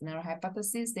reject this null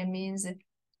hypothesis, that means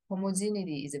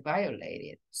homogeneity is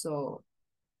violated. So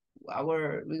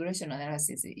our regression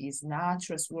analysis is not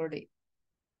trustworthy.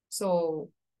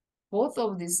 So both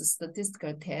of these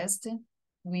statistical tests,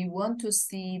 we want to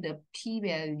see the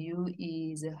p-value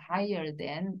is higher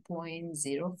than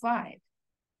 0.05,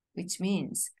 which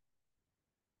means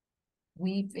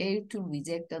we fail to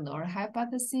reject the null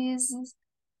hypothesis,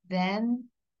 then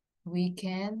we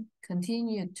can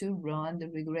continue to run the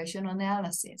regression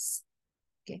analysis.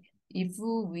 Okay, if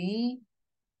we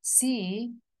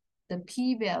see the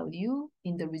p-value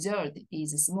in the result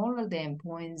is smaller than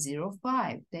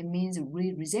 0.05, that means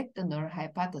we reject the null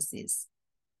hypothesis.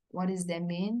 What does that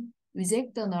mean?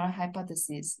 Reject the null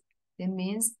hypothesis. That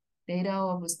means data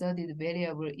of studied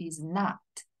variable is not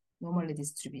normally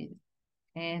distributed.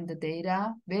 And the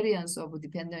data variance of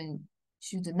dependent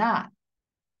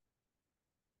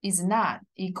is not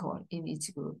equal in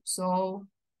each group. So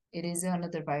it is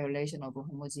another violation of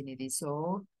homogeneity.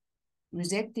 So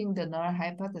rejecting the null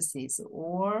hypothesis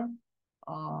or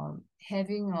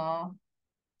having a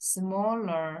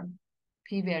smaller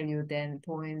p-value than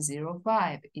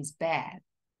 0.05 is bad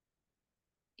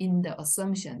in the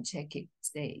assumption checking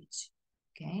stage,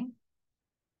 okay?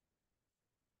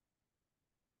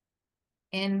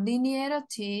 And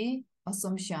linearity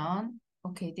assumption,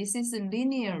 okay, this is a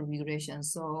linear regression,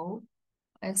 so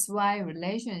XY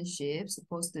relationship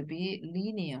supposed to be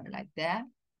linear like that.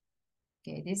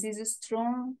 Okay, this is a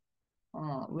strong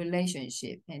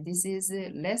relationship, and this is a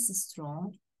less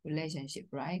strong relationship,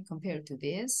 right? Compared to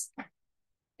this.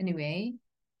 Anyway,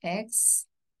 X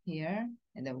here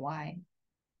and the Y.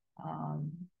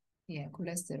 Yeah,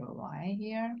 cholesterol Y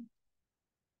here.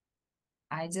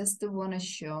 I just want to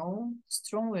show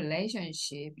strong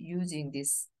relationship using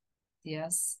this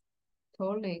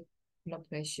diastolic blood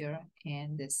pressure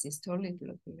and the systolic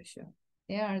blood pressure.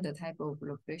 They are the type of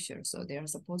blood pressure, so they are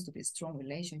supposed to be strong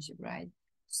relationship, right?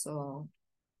 So,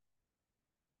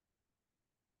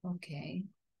 okay.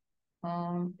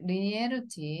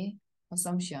 Linearity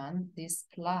assumption, this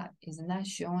plot is not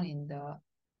shown in the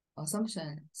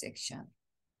assumption section.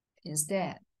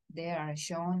 Instead, they are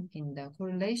shown in the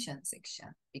correlation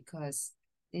section because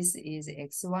this is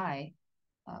XY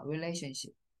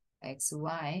relationship.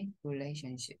 XY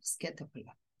relationship, scatter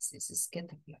plot. This is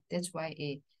scatter plot. That's why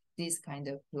these kind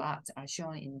of plots are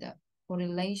shown in the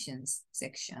correlations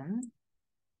section.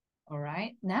 All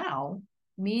right, now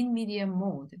mean median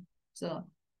mode. So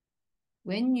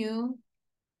when you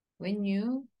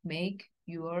make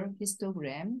your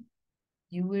histogram,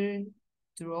 you will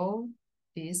draw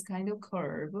this kind of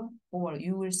curve, or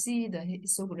you will see the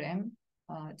histogram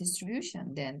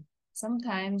distribution. Then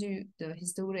sometimes the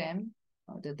histogram,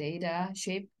 the data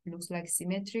shape looks like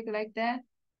symmetric like that,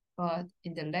 but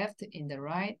in the left, in the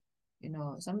right,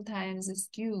 sometimes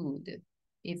skewed.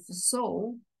 If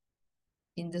so,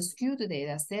 in the skewed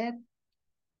data set,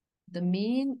 the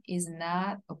mean is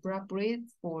not appropriate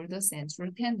for the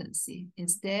central tendency.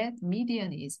 Instead,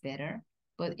 median is better,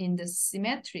 but in the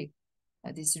symmetric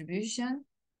distribution,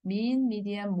 Mean,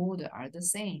 median, mode are the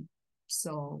same.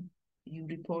 So you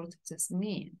report just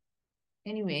mean.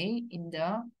 Anyway, in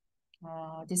the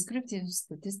descriptive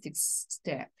statistics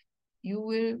step, you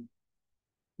will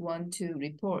want to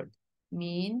report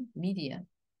mean, median,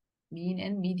 mean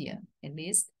and median at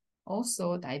least.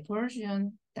 Also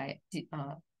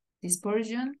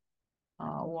dispersion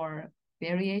or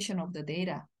variation of the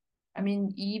data. I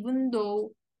mean, even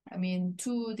though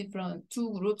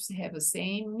two groups have the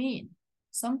same mean,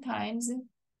 sometimes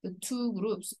the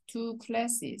two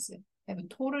classes have a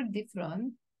total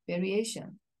different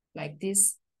variation. Like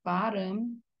this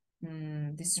bottom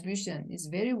distribution is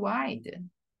very wide.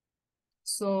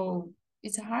 So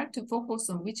it's hard to focus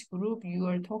on which group you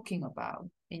are talking about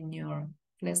in your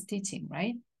class teaching,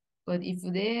 right? But if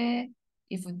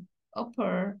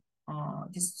upper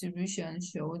distribution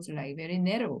shows like very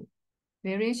narrow,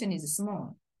 variation is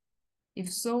small.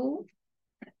 If so,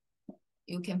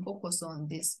 you can focus on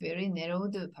this very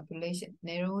narrowed population,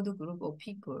 narrowed group of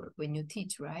people when you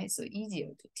teach, right? So easier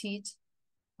to teach.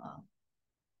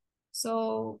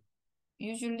 So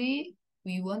usually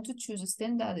we want to choose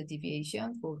standard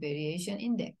deviation for variation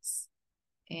index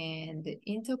and the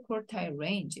interquartile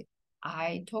range.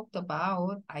 I talked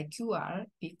about IQR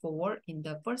before in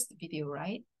the first video,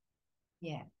 right?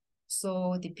 Yeah.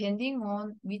 So depending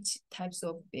on which types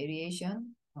of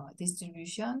variation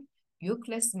distribution, your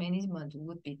class management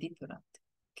would be different.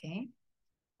 Okay.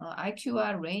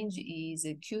 IQR range is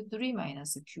Q3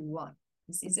 minus Q1.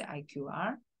 This is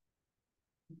IQR.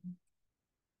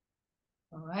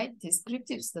 All right.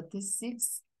 Descriptive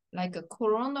statistics, like a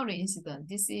coronary incident,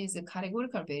 this is a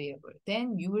categorical variable.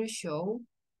 Then you will show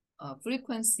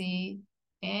frequency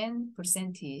and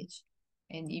percentage.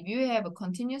 And if you have a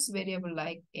continuous variable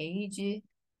like age,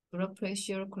 blood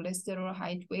pressure, cholesterol,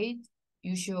 height, weight,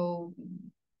 you show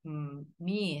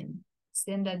mean,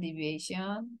 standard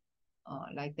deviation,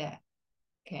 like that.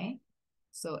 Okay.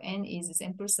 So N is the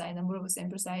sample size, number of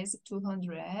sample size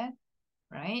 200,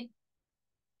 right?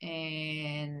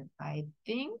 And I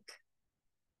think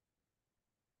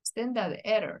standard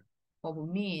error of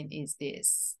mean is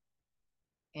this.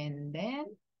 And then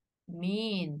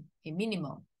mean, a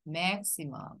minimum,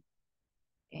 maximum.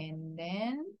 And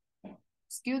then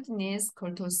skewedness,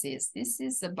 kurtosis. This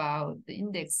is about the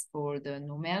index for the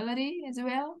normality as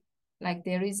well. Like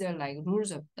there is a like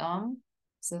rules of thumb.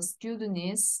 So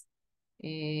skewedness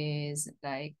is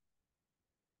like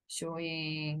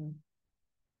showing,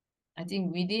 I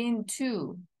think within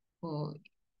two, or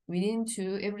within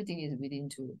two, everything is within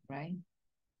two, right?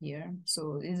 Here.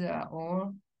 So these are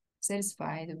all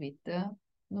satisfied with the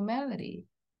normality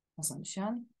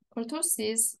assumption.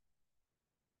 Kurtosis,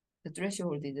 the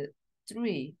threshold is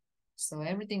 3. So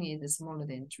everything is smaller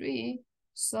than 3.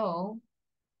 So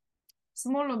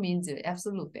smaller means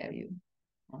absolute value.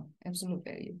 Absolute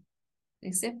value.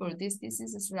 Except for this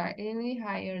is slightly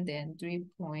higher than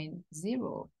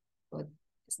 3.0, but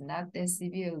it's not that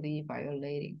severely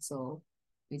violating. So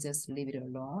we just leave it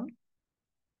alone.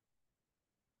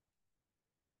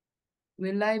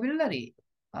 Reliability.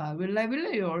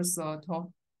 Reliability also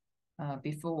talked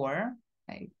before.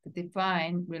 Like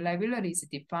reliability is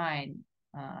defined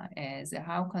as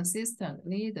how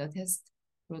consistently the test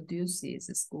produces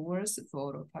scores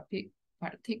for a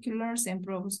particular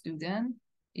sample of students.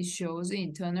 It shows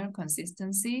internal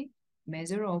consistency,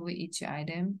 measure of each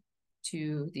item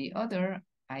to the other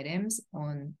items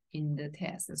in the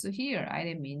test. So here,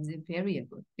 item means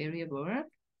variable.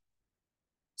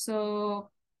 So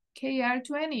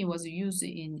KR20 was used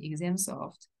in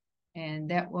ExamSoft,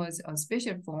 and that was a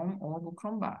special form of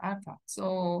Chrombar Alpha.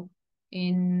 So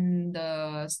in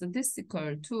the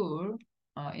statistical tool,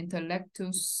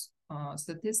 Intellectus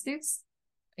statistics,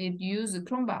 it uses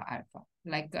Chrombar Alpha.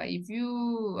 Like if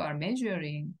you are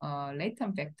measuring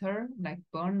latent factor like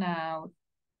burnout,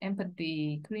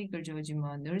 empathy, clinical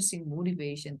judgment, nursing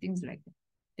motivation, things like that,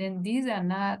 then these are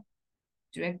not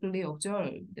directly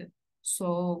observed.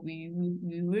 So we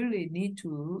really need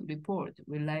to report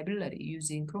reliability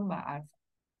using Chrombar Alpha,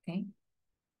 okay?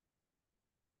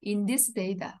 In this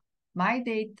data, my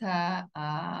data,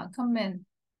 Chenman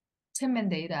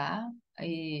data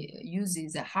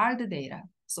uses hard data,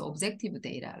 so objective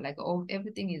data, like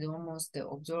everything is almost the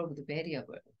observed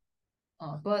variable.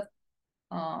 But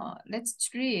let's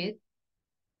treat,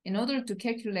 in order to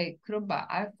calculate Chrombar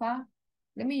Alpha,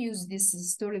 let me use this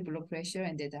systolic blood pressure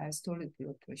and the diastolic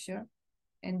blood pressure.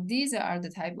 And these are the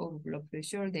type of blood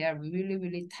pressure. They are really,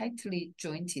 really tightly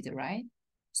jointed, right?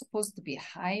 Supposed to be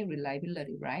high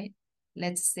reliability, right?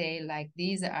 Let's say like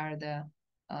these are the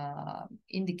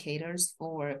indicators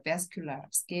for vascular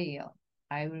scale.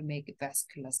 I will make a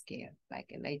vascular scale,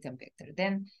 like a latent vector.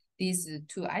 Then these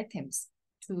two items,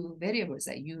 two variables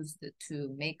I used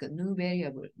to make a new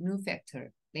variable, new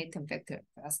vector, latent vector,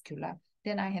 vascular.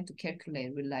 Then I have to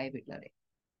calculate reliability.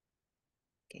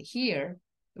 Okay, here,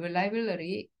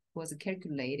 reliability was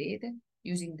calculated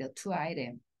using the two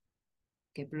item.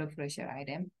 Okay, blood pressure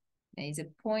item. And it's a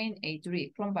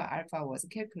 0.83. Cromba alpha was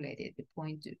calculated, the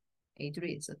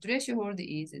 0.83. So threshold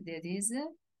is, that is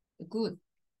good.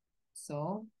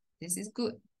 So this is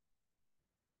good.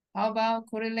 How about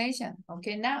correlation?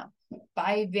 Okay, now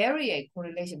bivariate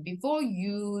correlation. Before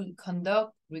you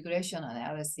conduct regression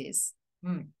analysis,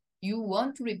 you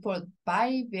want to report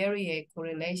bivariate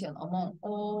correlation among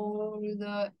all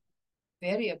the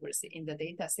variables in the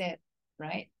data set,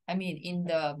 right? I mean, in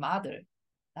the model,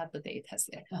 not the data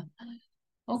set.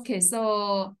 Okay,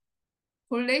 so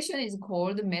correlation is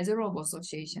called measure of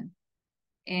association.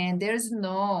 And there's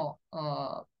no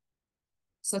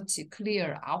such a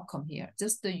clear outcome here.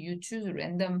 Just you choose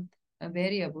random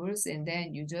variables and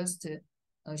then you just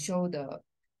show the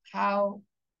how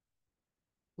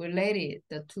related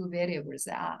the two variables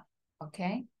are,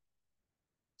 okay?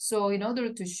 So in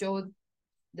order to show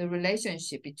the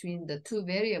relationship between the two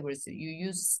variables, you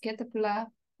use scatter plot,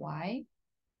 Y,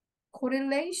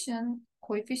 correlation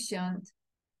coefficient,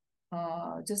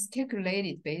 just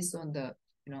calculated based on the,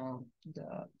 you know,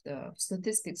 the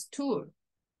statistics tool.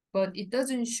 But it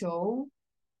doesn't show,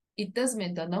 it does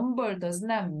mean the number does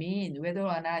not mean whether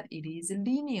or not it is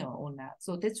linear or not.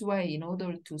 So that's why in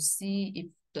order to see if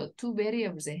the two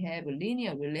variables have a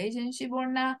linear relationship or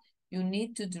not, you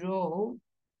need to draw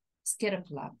scatter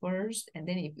plot first. And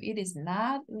then if it is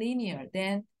not linear,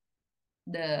 then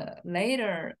the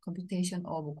later computation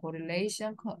of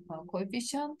correlation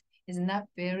coefficient is not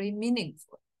very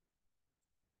meaningful.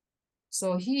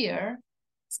 So here,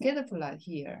 scatter plot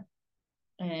here,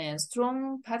 and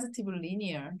strong positive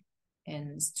linear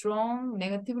and strong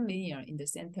negative linear in the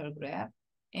center graph.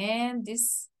 And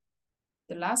this,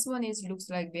 the last one is looks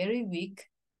like very weak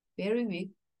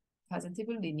positive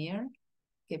linear.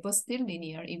 Okay, but still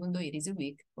linear even though it is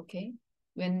weak. Okay,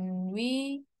 when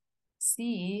we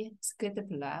see scatter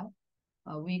plot,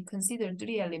 we consider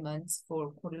three elements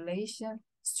for correlation: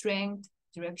 strength,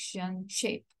 direction,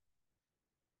 shape.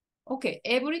 Okay,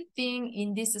 everything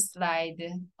in this slide,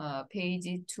 page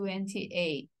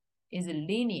 28, is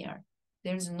linear.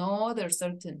 There's no other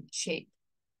certain shape.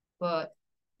 But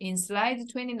in slide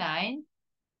 29,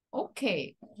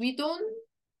 okay, we don't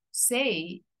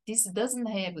say this doesn't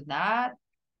have not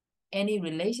any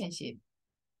relationship.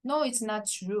 No, it's not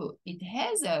true. It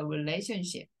has a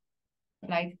relationship.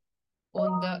 Like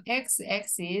on the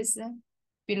x-axis,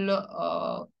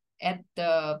 below at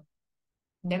the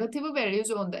negative values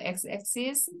on the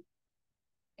x-axis,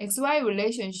 xy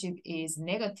relationship is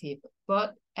negative,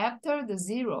 but after the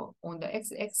 0 on the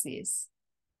x-axis,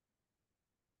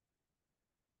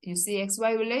 you see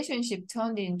xy relationship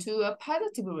turned into a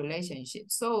positive relationship.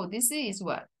 So this is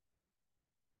what?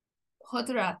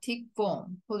 Quadratic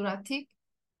form, quadratic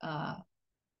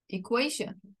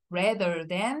equation rather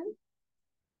than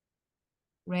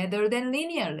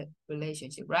linear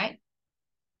relationship, right?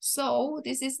 So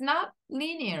this is not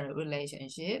linear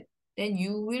relationship. Then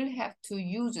you will have to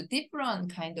use a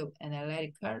different kind of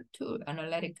analytical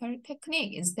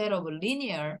technique instead of a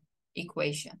linear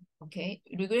equation. Okay,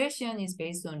 regression is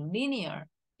based on linear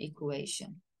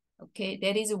equation. Okay,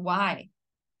 that is why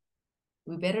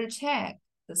we better check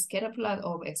the scatter plot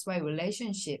of XY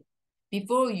relationship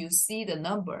before you see the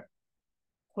number,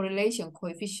 correlation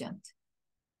coefficient.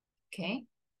 Okay.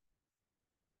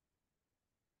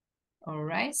 All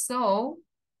right, so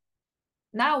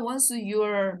now once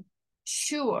you're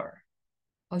sure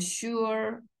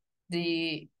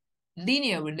the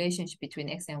linear relationship between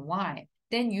X and Y,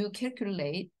 then you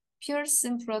calculate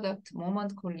Pearson product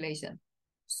moment correlation.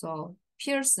 So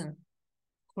Pearson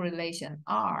correlation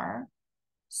R.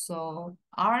 So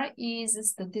R is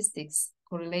statistics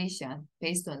correlation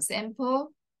based on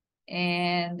sample,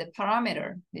 and the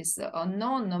parameter, this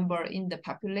unknown number in the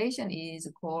population, is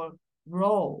called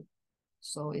rho.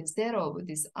 So instead of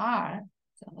this R,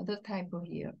 it's another typo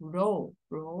here, rho,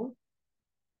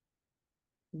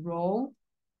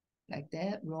 like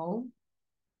that, rho.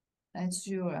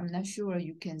 I'm not sure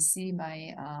you can see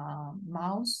my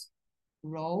mouse,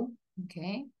 rho,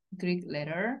 okay, Greek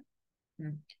letter.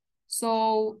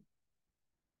 So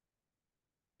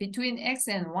between X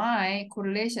and Y,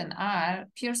 correlation R,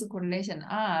 Pearson correlation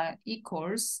R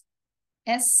equals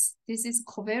S, this is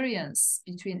covariance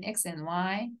between X and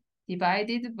Y,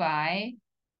 divided by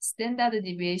standard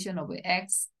deviation of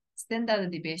X,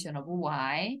 standard deviation of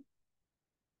Y.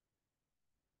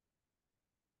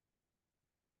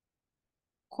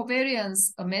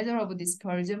 covariance, a measure of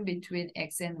dispersion between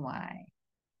X and Y.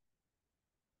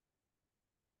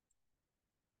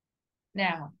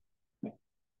 Now,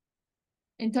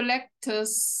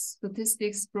 Intellectus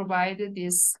statistics provide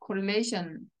this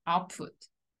correlation output.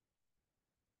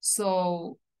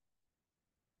 So,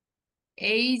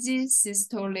 age,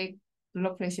 systolic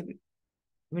blood pressure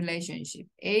relationship,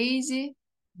 age,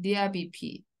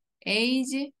 DRBP,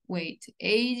 age, weight,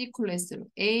 age, cholesterol,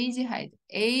 age, height,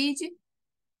 age,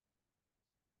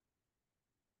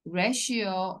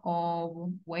 ratio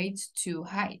of weight to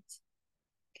height,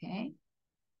 okay?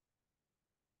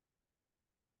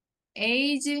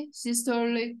 Age,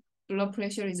 systolic blood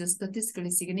pressure is statistically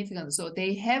significant, so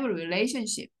they have a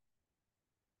relationship.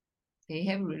 They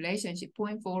have a relationship,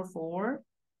 0.44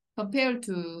 compared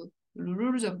to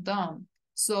rules of thumb.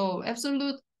 So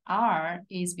absolute R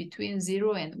is between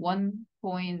 0 and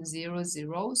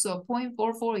 1.00. So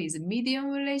 0.44 is a medium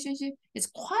relationship. It's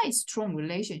quite strong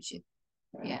relationship.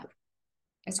 Yeah,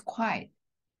 it's quite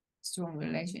strong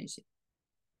relationship.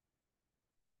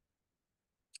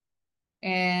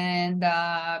 And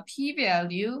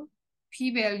p-value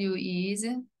is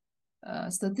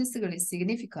statistically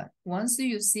significant. Once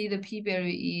you see the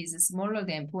p-value is smaller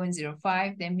than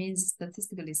 0.05, that means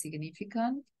statistically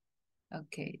significant.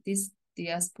 Okay, this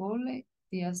diastolic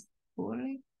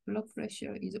blood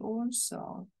pressure is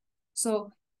also.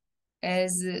 So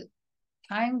as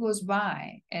time goes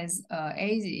by, as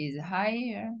age is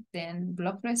higher, then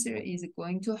blood pressure is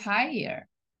going to higher.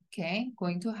 Okay,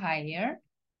 going to higher.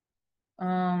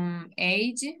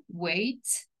 Age,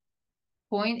 weight,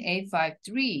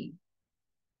 0.853.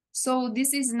 So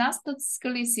this is not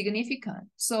statistically significant.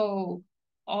 So,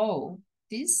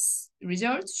 this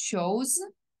result shows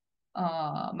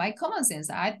my common sense.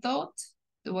 I thought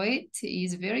the weight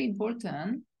is very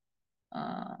important.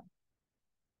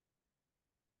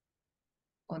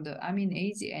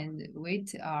 Age and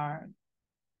weight are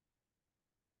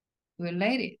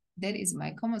related. That is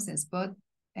my common sense, but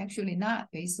actually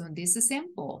not based on this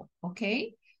sample,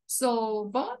 okay? So,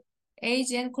 but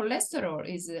age and cholesterol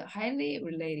is highly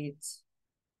related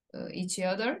each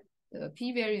other. The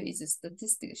p-value is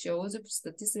shows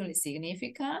statistically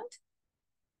significant.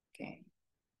 Okay.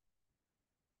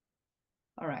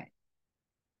 All right.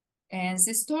 And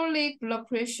systolic blood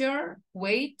pressure,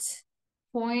 weight,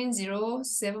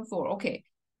 0.074. Okay.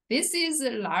 This is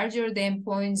larger than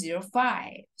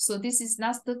 0.05. So this is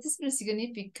not statistically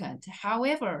significant.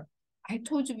 However, I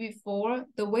told you before,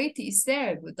 the weight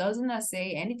itself does not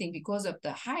say anything because of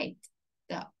the height.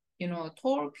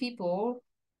 Tall people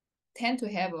tend to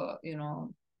have a,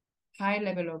 high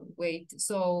level of weight.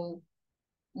 So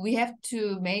we have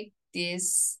to make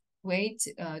this weight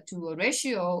to a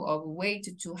ratio of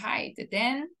weight to height.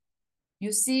 Then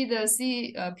you see the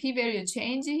p-value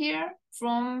change here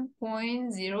from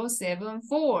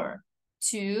 0.074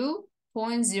 to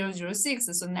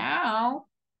 0.006. So now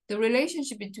the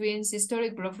relationship between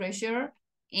systolic blood pressure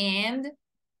and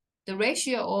the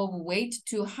ratio of weight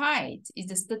to height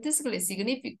is statistically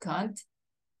significant,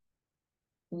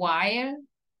 while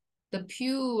the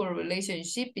pure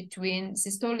relationship between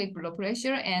systolic blood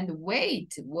pressure and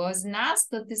weight was not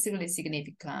statistically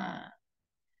significant.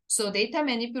 So data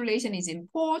manipulation is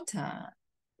important,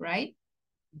 right?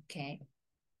 Okay.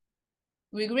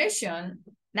 Regression.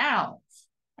 Now,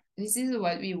 this is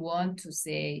what we want to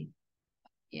say.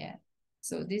 Yeah.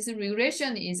 So this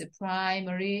regression is a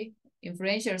primary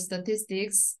inferential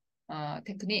statistics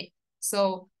technique.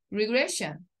 So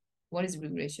regression, what is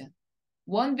regression?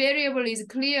 One variable is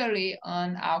clearly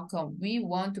an outcome we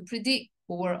want to predict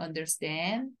or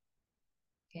understand.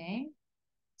 Okay.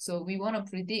 So we want to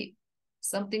predict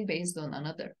something based on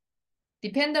another.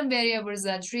 Dependent variables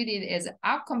are treated as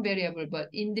outcome variable, but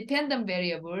independent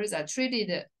variables are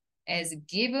treated as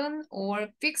given or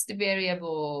fixed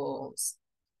variables.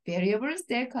 Variables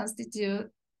that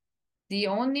constitute the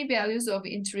only values of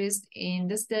interest in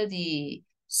the study,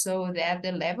 so that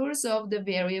the levels of the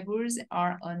variables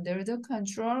are under the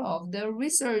control of the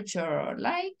researcher,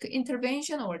 like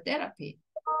intervention or therapy.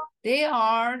 They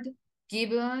are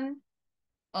given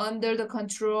under the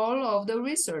control of the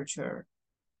researcher.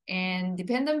 And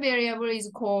dependent variable is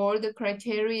called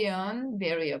criterion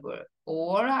variable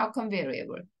or outcome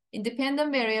variable.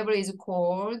 Independent variable is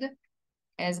called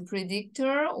as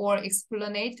predictor or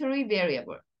explanatory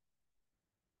variable.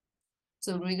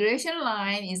 So regression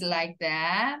line is like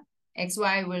that,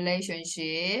 XY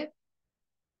relationship.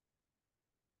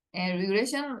 And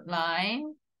regression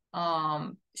line,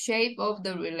 shape of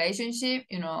the relationship,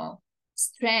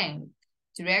 strength,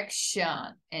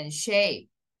 direction, and shape.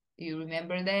 You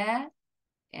remember that?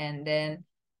 And then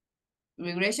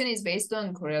regression is based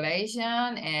on correlation,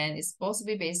 and it's supposed to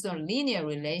be based on linear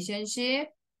relationship.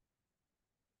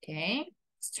 Okay,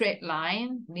 straight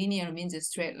line. Linear means a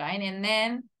straight line, and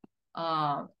then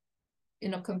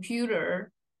in a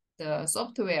computer, the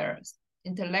software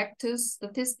Intellectus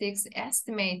statistics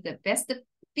estimate the best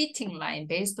fitting line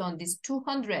based on these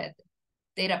 200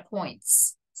 data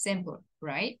points sample,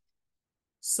 right?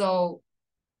 So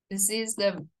this is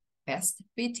the best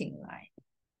fitting line.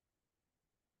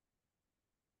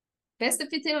 Best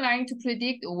fitting line to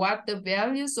predict what the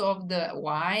values of the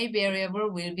y variable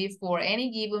will be for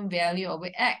any given value of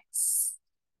x.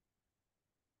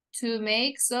 To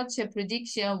make such a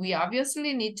prediction, we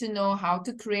obviously need to know how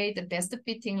to create the best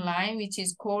fitting line, which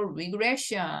is called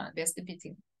regression, best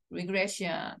fitting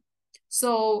regression.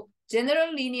 So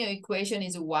general linear equation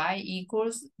is y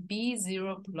equals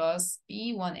b0 plus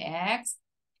b1x,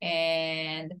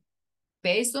 and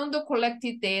based on the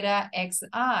collected data xi,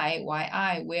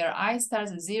 yi, where I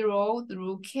starts 0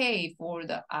 through k for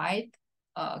the ith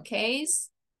case.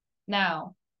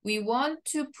 Now, we want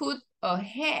to put a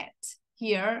hat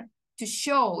here to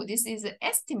show this is an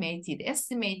estimated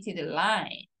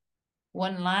line,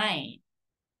 one line.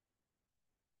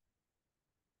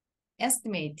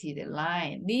 Estimated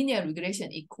line, linear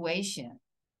regression equation.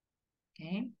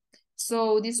 Okay.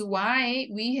 So this y,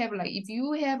 we have like, if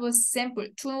you have a sample,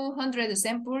 200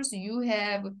 samples, you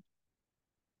have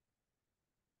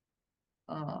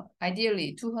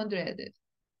ideally 200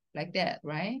 like that,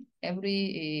 right?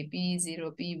 Every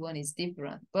B0, B1 is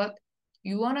different, but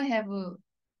you want to have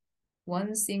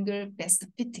one single best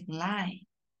fitting line,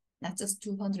 not just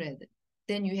 200.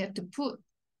 Then you have to put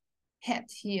hat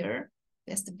here,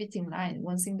 best fitting line,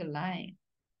 one single line.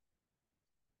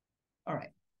 All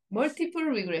right, multiple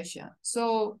regression.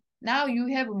 So now you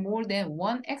have more than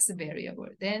one x variable,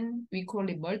 then we call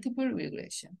it multiple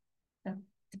regression. Now,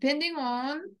 depending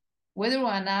on whether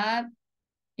or not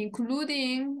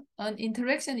including an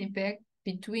interaction effect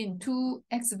between two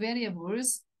x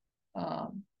variables,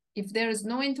 if there is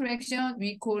no interaction,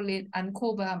 we call it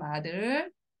ANCOVA model.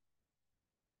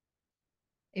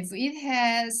 If it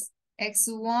has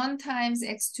x1 times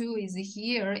x2 is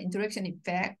here, interaction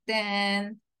effect,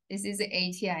 then this is the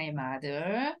ATI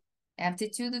model,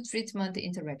 aptitude treatment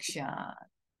interaction.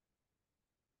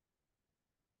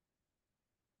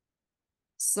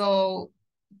 So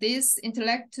this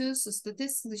Intellectus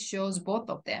statistics shows both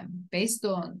of them based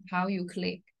on how you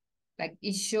click. Like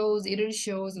it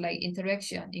shows like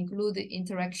interaction, include the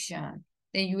interaction.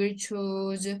 Then you will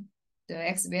choose the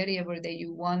x variable that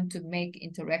you want to make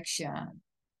interaction.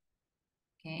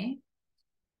 Okay.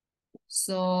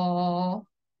 So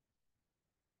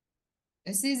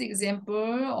this is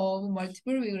example of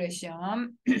multiple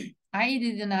regression. I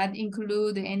did not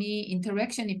include any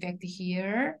interaction effect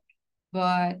here,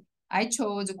 but I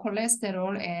chose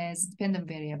cholesterol as dependent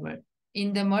variable.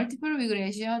 In the multiple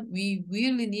regression, we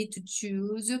really need to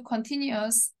choose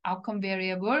continuous outcome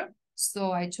variable.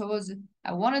 So I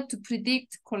wanted to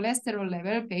predict cholesterol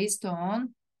level based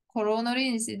on coronary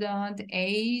incident,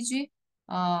 age,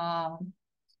 blood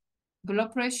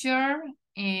pressure,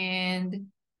 and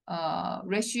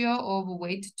ratio of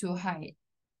weight to height.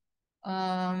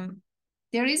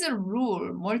 There is a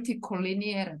rule,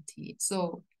 multicollinearity.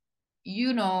 So,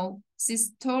 you know,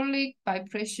 systolic blood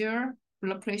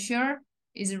pressure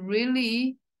is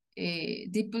really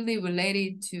deeply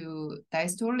related to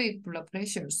diastolic blood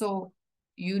pressure. So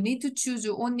you need to choose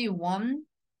only one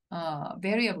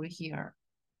variable here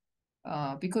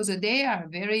because they are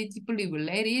very deeply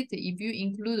related. If you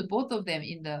include both of them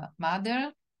in the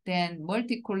model, then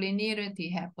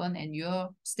multicollinearity happen and your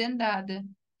standard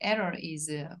error is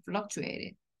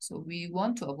fluctuated. So we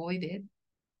want to avoid it.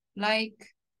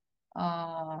 Like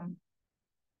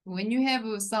when you have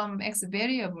some x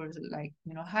variables, like,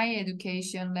 you know, high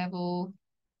education level,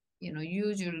 you know,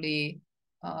 usually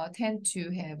tend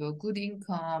to have a good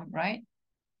income, right?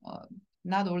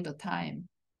 Not all the time.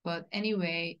 But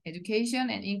anyway, education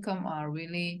and income are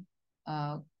really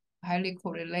highly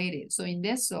correlated. So in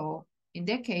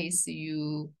that case,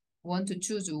 you want to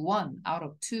choose one out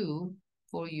of two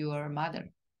for your model,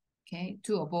 okay,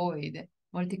 to avoid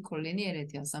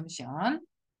multicollinearity assumption.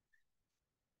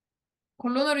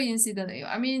 Coronary incident,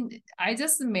 I mean, I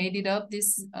just made it up,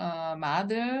 this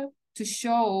model, to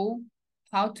show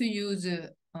how to use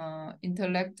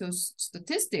Intellectus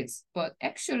statistics. But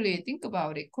actually, think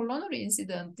about it, coronary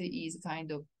incident is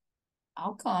kind of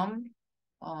outcome,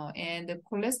 and the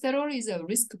cholesterol is a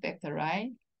risk factor,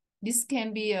 right? This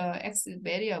can be a x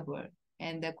variable,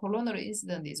 and the coronary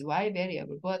incident is y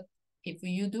variable. But if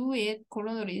you do it,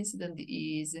 coronary incident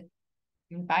is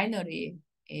binary,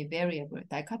 a variable,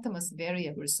 dichotomous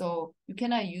variable. So you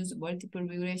cannot use multiple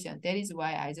regression. That is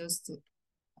why I just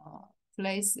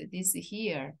place this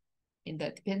here in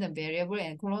the dependent variable,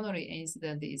 and coronary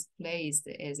incident is placed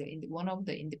as one of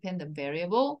the independent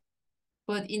variable.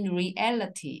 But in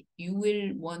reality, you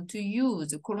will want to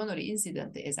use coronary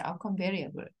incident as outcome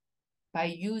variable by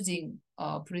using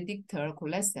predictor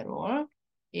cholesterol.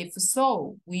 If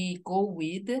so, we go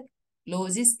with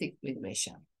logistic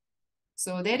regression.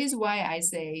 So that is why I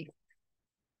say,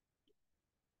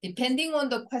 depending on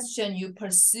the question you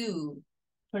pursue,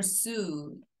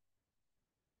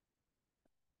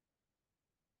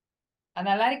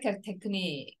 analytical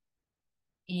technique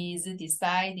is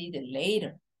decided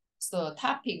later. So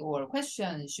topic or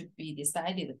question should be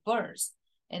decided first,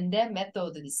 and then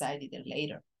method decided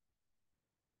later.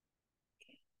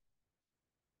 Okay.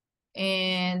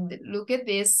 And look at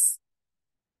this.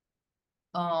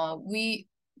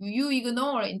 You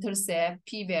ignore intercept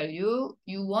p-value.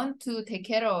 You want to take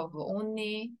care of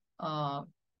only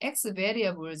x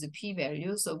variables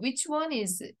p-value. So which one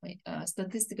is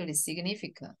statistically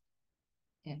significant?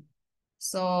 Yeah.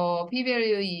 So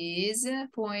p-value is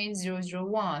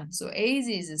 0.001. So age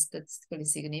is statistically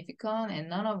significant, and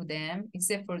none of them,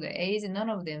 except for the age, none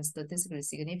of them statistically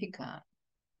significant.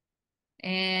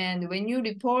 And when you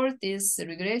report this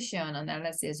regression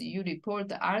analysis, you report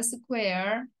the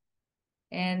R-square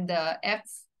and the F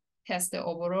test, the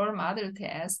overall model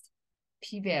test,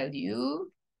 p-value.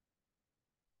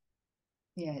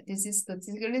 Yeah, this is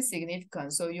statistically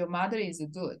significant, so your model is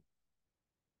good.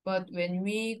 But when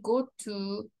we go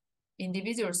to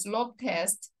individual slope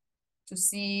test to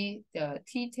see the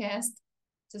t-test,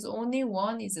 just only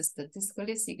one is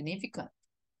statistically significant,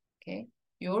 okay?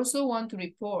 You also want to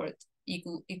report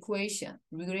equation,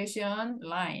 regression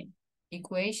line,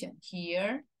 equation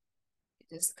here.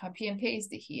 Just copy and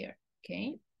paste here,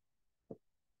 okay?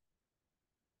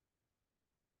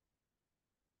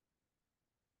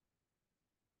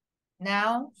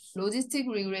 Now, logistic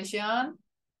regression.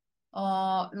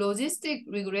 Logistic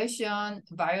regression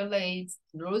violates,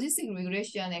 logistic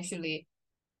regression actually,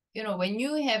 you know, when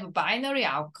you have binary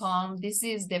outcome, this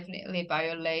is definitely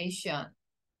violation,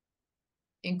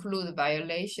 include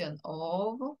violation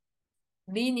of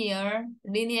linear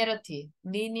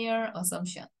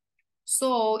assumption.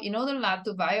 So in order not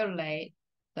to violate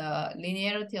the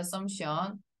linearity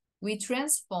assumption, we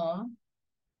transform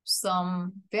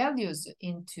some values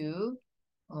into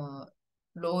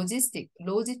logistic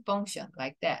function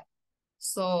like that.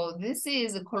 So this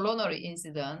is a coronary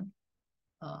incident,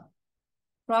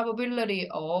 probability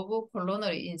of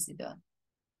coronary incident,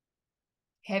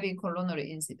 having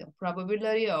coronary incident,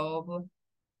 probability of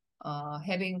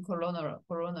having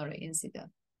coronary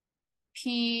incident.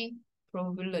 P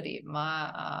probability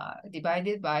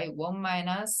divided by 1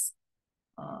 minus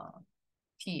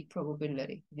P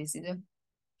probability. This is a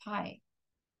pi.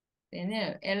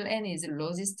 Then ln is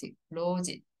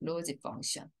logit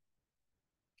function.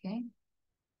 Okay.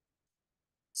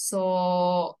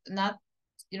 So not,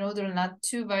 in order not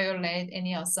to violate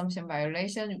any assumption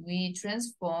violation, we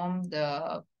transform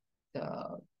the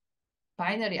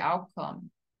binary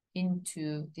outcome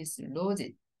into this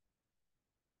logit,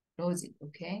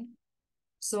 okay?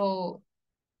 So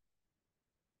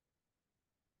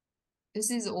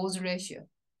this is odds ratio.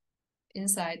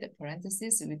 Inside the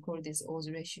parentheses, we call this odds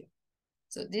ratio.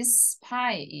 So this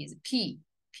pi is P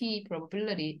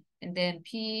probability, and then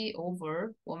P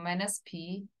over 1 minus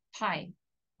P pi.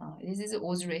 This is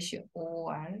odds ratio,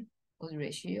 OR, odds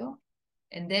ratio.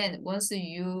 And then once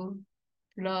you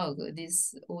plug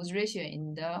this odds ratio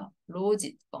in the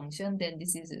logit function, then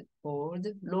this is called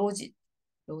logit.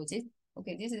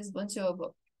 Okay, this is a bunch of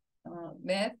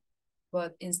math,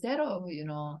 but instead of, you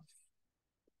know,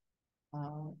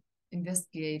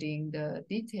 investigating the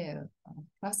detailed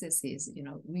processes, you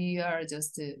know, we are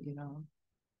just, you know,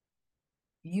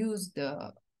 use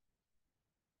the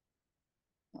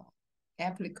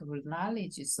applicable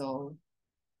knowledge. So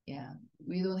yeah,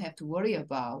 we don't have to worry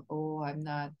about, oh, I'm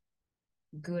not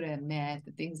good at math,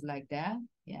 things like that.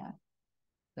 Yeah,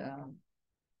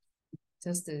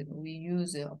 just we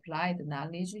use applied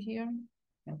knowledge here.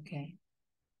 Okay,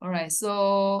 all right.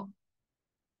 So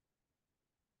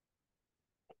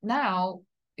now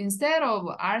instead of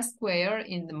R-square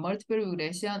in the multiple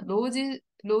regression,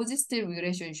 logistic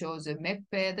regression shows a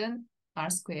McFadden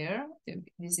R-square.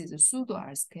 This is a pseudo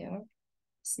R-square,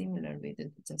 similar with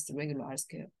just regular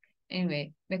R-square.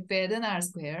 Anyway, McFadden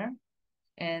R-square.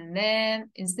 And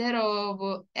then instead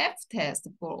of F test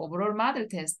for overall model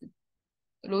test,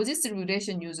 logistic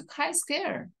regression use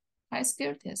chi-square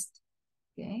test.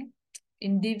 Okay.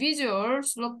 Individual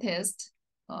slope test,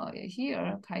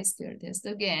 here, chi-square test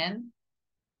again.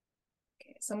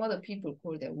 Okay, some other people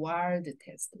call that WALD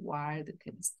test, WALD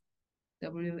test,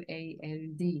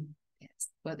 W-A-L-D test.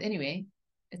 But anyway,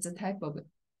 it's a type of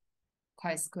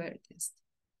chi-square test.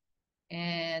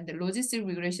 And the logistic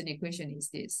regression equation is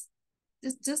this.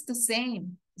 Just the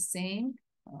same.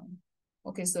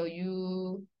 Okay, so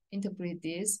you interpret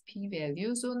this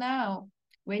p-value. So now,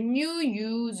 when you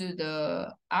use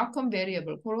the outcome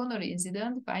variable, coronary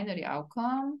incident, binary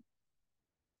outcome,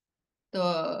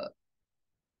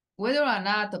 whether or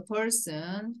not the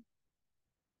person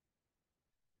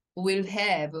will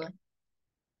have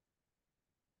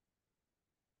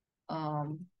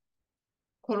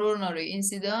coronary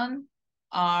incident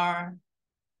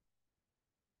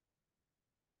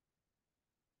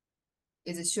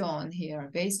is shown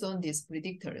here based on these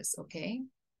predictors, okay?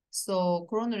 So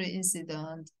coronary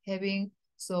incident having,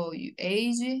 so you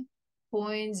age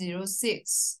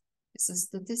 0.06, it's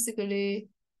statistically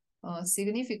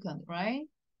significant, right?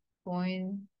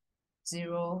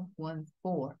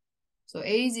 0.014. So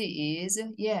age is,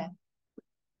 yeah,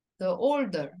 the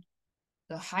older,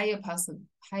 the highly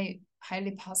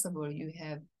possible you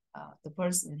have, the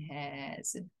person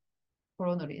has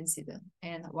coronary incident.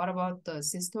 And what about the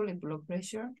systolic blood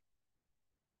pressure?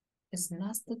 It's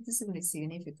not statistically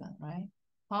significant, right?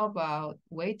 How about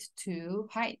weight to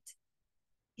height?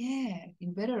 Yeah,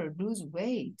 you better lose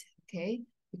weight, okay?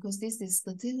 Because this is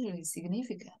statistically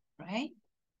significant, right?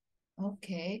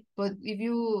 Okay, but if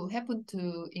you happen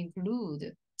to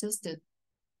include just the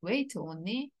weight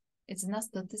only, it's not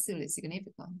statistically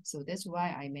significant. So that's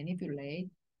why I manipulate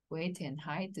weight and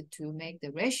height to make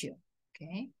the ratio,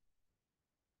 okay?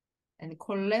 And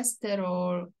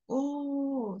cholesterol,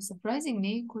 oh,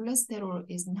 surprisingly, cholesterol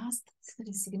is not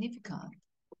statistically significant.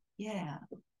 Yeah.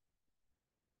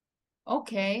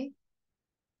 Okay.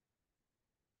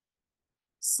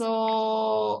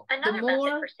 So another method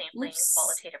for sampling in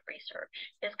qualitative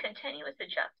research is continuous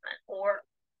adjustment, or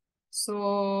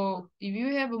so if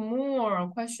you have more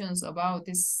questions about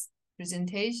this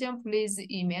presentation, please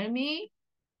email me.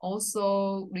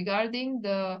 Also, regarding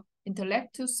the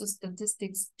Intellectus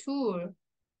statistics tool,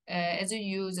 as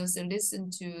you just listen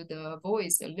to the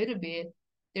voice a little bit,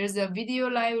 there's a video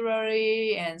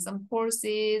library and some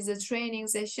courses, a training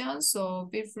session, so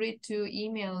feel free to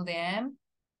email them.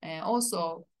 And also,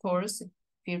 of course,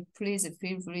 please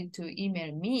feel free to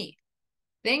email me.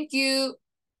 Thank you.